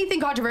about anything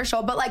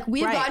controversial, but like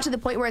we've gotten to the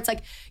point where it's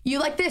like, you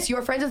like this,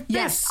 you're friends with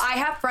this. I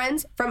have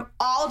friends from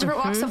all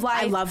different walks of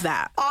life. I love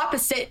that.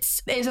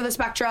 Opposites ends of the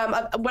spectrum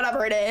of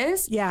whatever it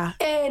is. Yeah.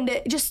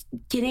 And just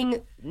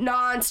getting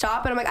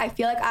nonstop. And I'm like, I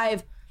feel like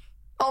I've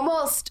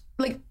almost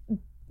like,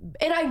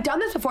 and I've done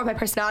this before with my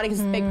personality because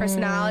it's a big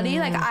personality.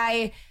 Like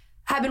I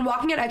have been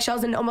walking on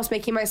eggshells and almost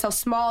making myself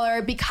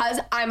smaller because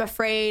I'm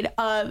afraid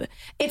of,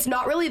 it's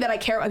not really that I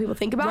care what people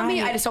think about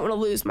me. I just don't want to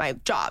lose my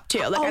job too.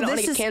 Like I don't want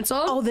to get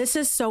canceled. Oh, this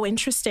is so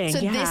interesting. So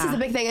this is a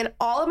big thing. And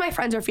all of my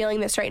friends are feeling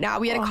this right now.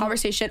 We had a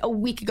conversation a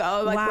week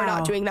ago. Like we're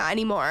not doing that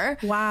anymore.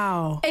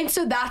 Wow. And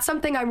so that's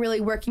something I'm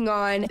really working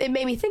on. It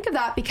made me think of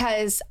that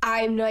because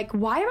I'm like,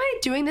 why am I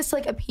doing this to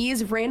like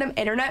appease random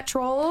internet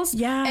trolls?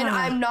 Yeah. And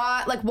I'm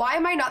not like, why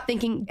am I not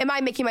thinking, am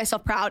I making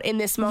myself proud in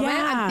this moment?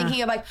 I'm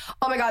thinking of like,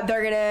 oh my God,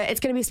 it's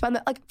going to be fun.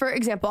 Like, for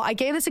example, I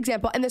gave this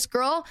example and this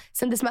girl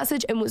sent this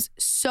message and was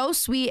so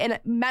sweet and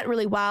it meant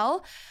really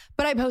well.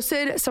 But I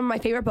posted some of my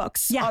favorite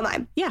books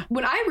online. Yeah.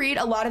 When I read,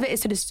 a lot of it is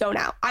to just zone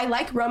out. I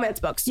like romance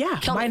books. Yeah.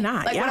 Why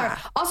not? Like, whatever.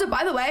 Also,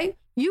 by the way,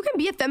 you can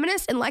be a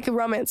feminist and like a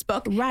romance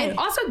book. Right. And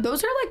also,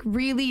 those are like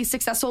really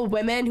successful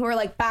women who are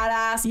like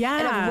badass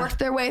and have worked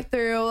their way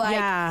through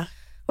like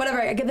whatever.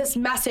 I get this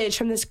message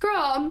from this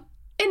girl.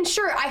 And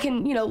sure, I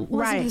can,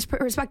 listen to this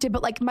perspective,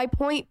 but like my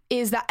point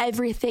is that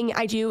everything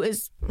I do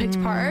is picked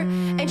apart.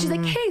 And she's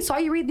like, hey, saw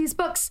you read these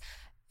books.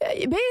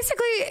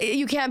 Basically,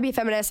 you can't be a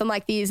feminist and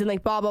like these and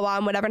like blah, blah, blah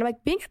and whatever. And I'm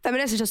like, being a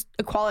feminist is just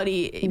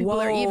equality. People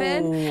are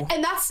even.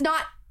 And that's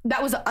not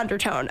that was the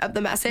undertone of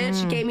the message.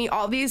 She gave me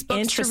all these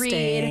books to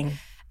read.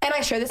 And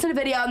I shared this in a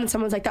video, and then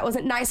someone's like, that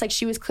wasn't nice. Like,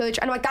 she was clearly,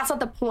 and I'm like, that's not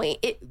the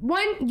point.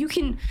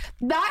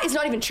 That is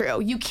not even true.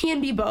 You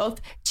can be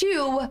both.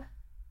 2,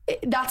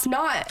 that's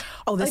not.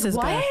 Oh, this is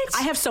what? Good.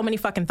 I have so many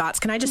fucking thoughts.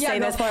 Can I just say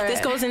this? This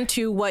goes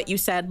into what you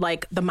said,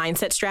 like the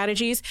mindset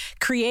strategies.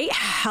 Create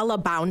hella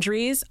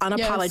boundaries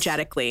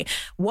unapologetically.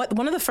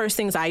 One of the first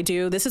things I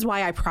do, this is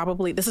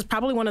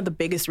probably one of the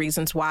biggest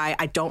reasons why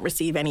I don't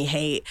receive any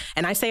hate.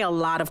 And I say a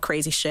lot of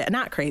crazy shit.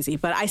 Not crazy,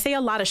 but I say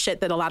a lot of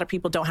shit that a lot of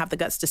people don't have the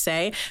guts to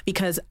say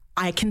because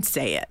I can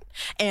say it.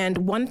 And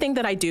one thing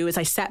that I do is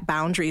I set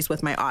boundaries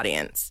with my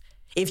audience.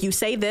 If you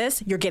say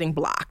this, you're getting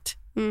blocked.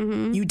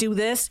 You do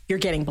this, you're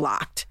getting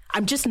blocked.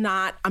 I'm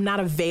not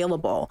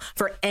available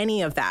for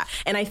any of that.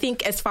 And I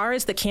think as far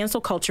as the cancel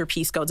culture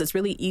piece goes, it's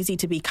really easy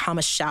to become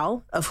a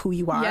shell of who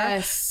you are.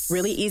 Yes.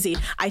 Really easy.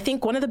 I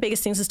think one of the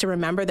biggest things is to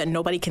remember that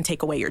nobody can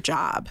take away your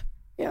job.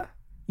 Yeah.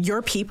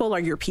 Your people are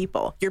your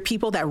people. Your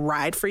people that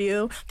ride for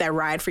you, that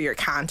ride for your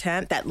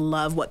content, that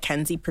love what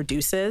Kenzie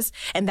produces.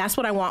 And that's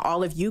what I want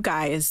all of you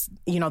guys,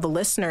 the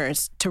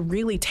listeners, to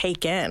really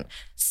take in.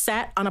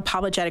 Set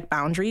unapologetic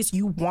boundaries.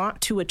 You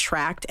want to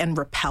attract and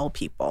repel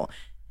people.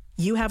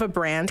 You have a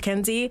brand,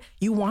 Kenzie.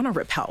 You want to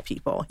repel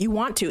people. You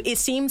want to. It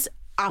seems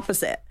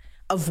opposite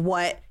of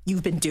what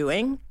you've been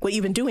doing. What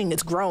you've been doing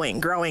is growing.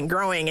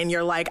 And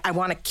you're like, I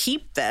want to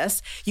keep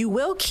this. You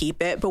will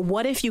keep it. But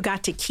what if you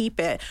got to keep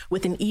it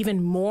with an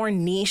even more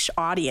niche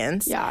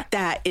audience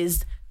that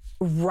is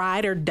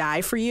ride or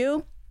die for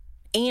you?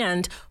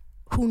 And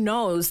who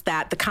knows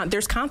that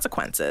there's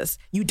consequences.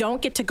 You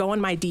don't get to go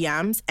in my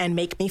DMs and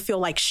make me feel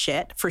like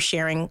shit for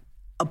sharing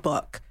a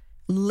book.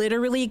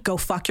 Literally go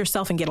fuck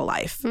yourself and get a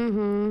life.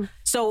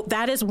 So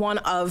that is one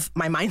of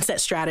my mindset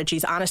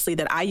strategies, honestly,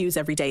 that I use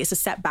every day is to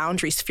set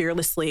boundaries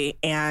fearlessly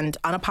and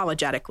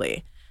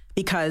unapologetically.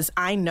 Because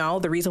I know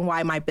the reason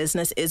why my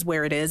business is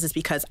where it is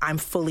because I'm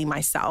fully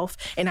myself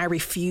and I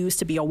refuse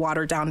to be a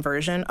watered down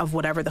version of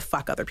whatever the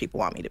fuck other people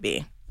want me to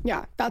be.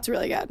 Yeah, that's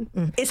really good.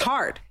 It's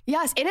hard.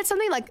 Yes, and it's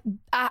something like,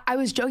 I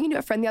was joking to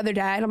a friend the other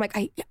day, and I'm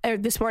like,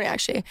 this morning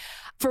actually,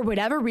 for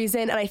whatever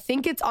reason, and I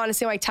think it's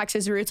honestly my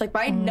Texas roots, like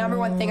my number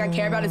one thing I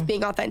care about is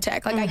being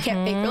authentic. Like I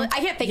can't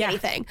fake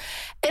anything.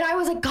 And I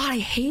was like,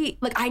 God,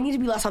 I need to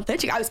be less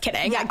authentic. I was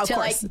kidding. Yeah, to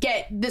course. like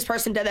get this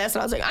person to this,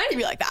 and I was like, I need to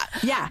be like that.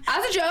 Yeah.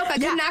 As a joke, I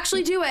couldn't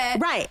actually do it.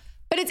 Right.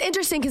 But it's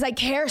interesting because I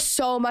care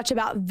so much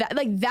about that.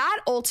 Like that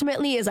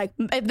ultimately is like,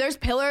 if there's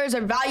pillars or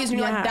values and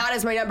you're like, that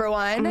is my number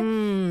one.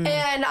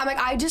 And I'm like,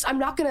 I'm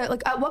not going to,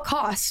 like, at what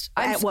cost?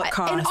 At what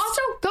cost? And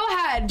also, go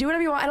ahead, do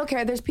whatever you want. I don't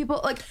care. There's people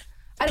like,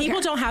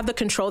 People don't have the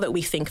control that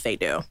we think they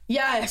do.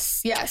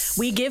 Yes.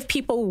 We give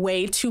people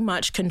way too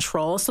much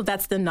control. So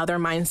that's another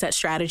mindset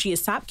strategy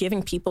is stop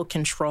giving people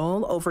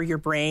control over your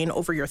brain,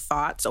 over your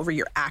thoughts, over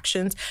your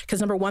actions. Because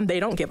number one, they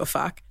don't give a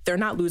fuck. They're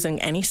not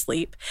losing any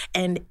sleep.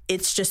 And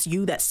it's just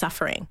you that's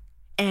suffering.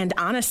 And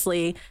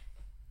honestly,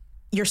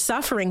 you're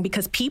suffering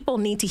because people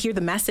need to hear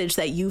the message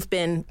that you've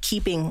been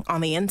keeping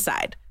on the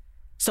inside.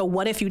 So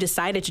what if you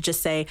decided to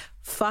just say,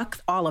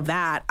 fuck all of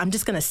that. I'm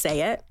just going to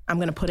say it. I'm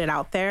going to put it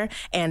out there.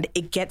 And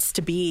it gets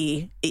to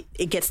be,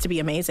 it gets to be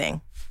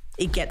amazing.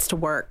 It gets to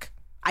work.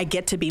 I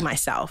get to be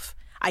myself.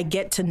 I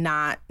get to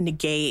not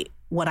negate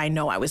what I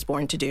know I was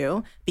born to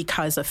do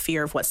because of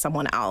fear of what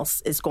someone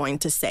else is going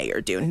to say or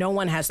do. No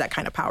one has that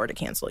kind of power to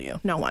cancel you.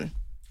 No one.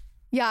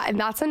 Yeah. And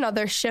that's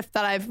another shift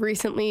that I've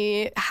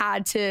recently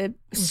had to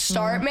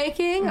start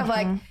making of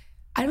like,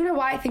 I don't know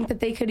why I think that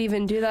they could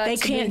even do that. They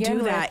can't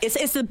do that.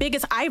 It's the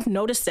biggest. I've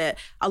noticed it.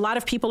 A lot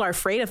of people are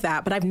afraid of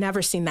that, but I've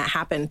never seen that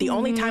happen. The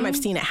only time I've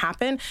seen it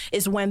happen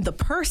is when the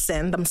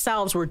person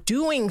themselves were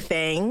doing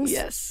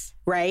things,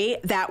 right,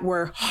 that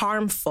were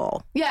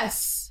harmful.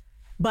 Yes.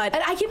 But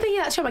and I keep thinking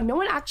that too. I'm like, no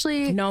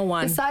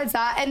one besides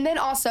that. And then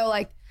also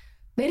like,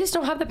 they just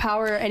don't have the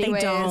power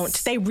anyways. They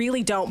don't. They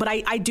really don't. But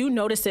I do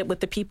notice it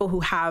with the people who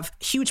have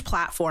huge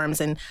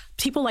platforms and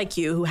people like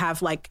you who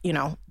have like,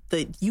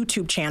 the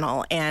YouTube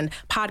channel and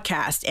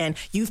podcast, and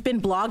you've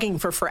been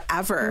blogging for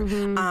forever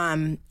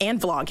and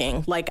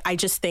vlogging. Like, I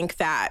just think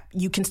that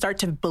you can start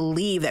to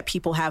believe that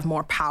people have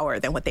more power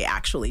than what they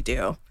actually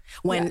do.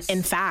 When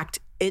in fact,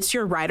 it's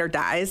your ride or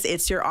dies.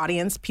 It's your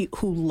audience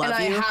who love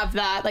you. And I have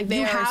that. Like,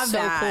 they are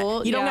so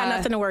cool. You don't got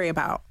nothing to worry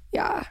about.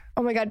 Yeah.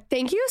 Oh my God.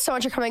 Thank you so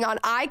much for coming on.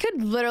 I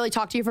could literally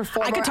talk to you for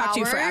 4 more hours. I could talk to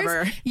you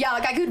forever. Yeah.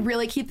 Like I could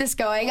really keep this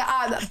going.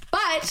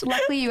 But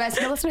luckily you guys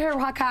can listen to her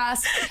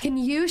podcast. Can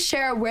you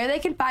share where they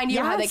can find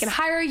you, how they can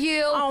hire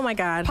you? Oh my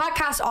God.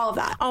 Podcast, all of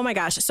that. Oh my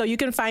gosh. So you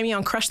can find me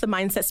on Crush the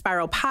Mindset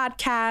Spiral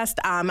podcast.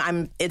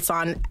 It's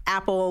on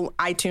Apple,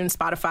 iTunes,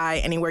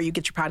 Spotify, anywhere you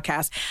get your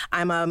podcast.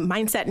 I'm a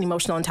mindset and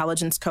emotional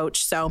intelligence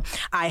coach. So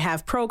I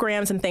have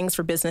programs and things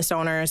for business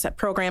owners,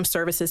 programs,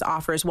 services,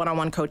 offers,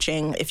 one-on-one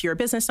coaching. If you're a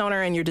business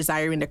owner and you're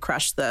desiring to crush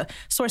crush the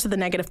source of the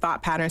negative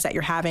thought patterns that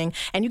you're having.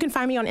 And you can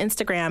find me on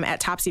Instagram at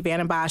Topsie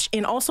Vandenbosch,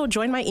 and also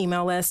join my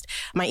email list.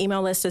 My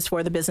email list is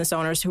for the business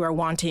owners who are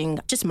wanting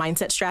just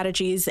mindset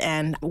strategies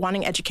and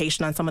wanting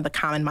education on some of the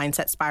common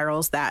mindset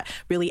spirals that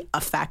really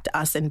affect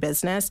us in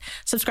business.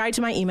 Subscribe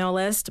to my email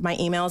list. My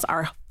emails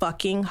are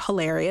fucking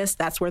hilarious.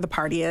 That's where the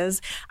party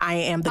is. I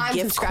am the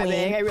gift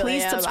queen.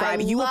 Please subscribe.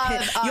 You'll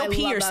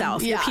pee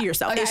yourself. You'll pee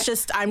yourself. Okay. It's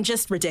just, I'm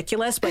just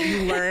ridiculous, but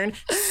you learn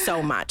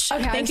so much.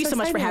 Okay, Thank you so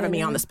much for having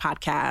me on this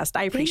podcast.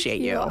 I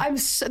appreciate you.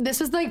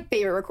 This is like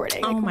favorite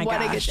recording. Like, oh my gosh.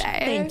 What a good day.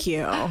 Thank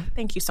you.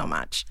 Thank you so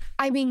much.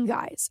 I mean,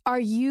 guys, are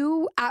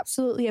you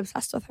absolutely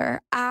obsessed with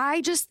her?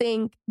 I just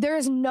think there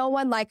is no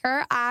one like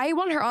her. I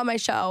want her on my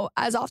show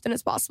as often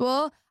as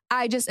possible.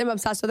 I just am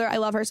obsessed with her. I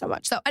love her so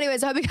much. So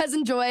anyways, I hope you guys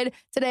enjoyed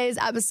today's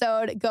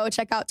episode. Go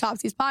check out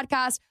Topsie's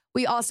podcast.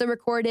 We also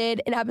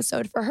recorded an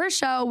episode for her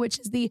show, which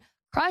is the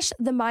Crush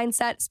the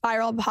Mindset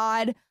Spiral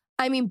pod.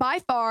 I mean, by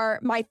far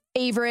my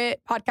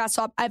favorite podcast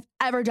stop I've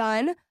ever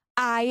done.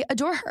 I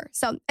adore her.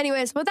 So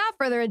anyways, without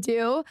further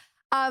ado,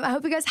 I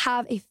hope you guys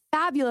have a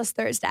fabulous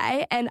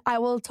Thursday, and I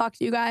will talk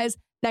to you guys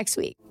next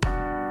week.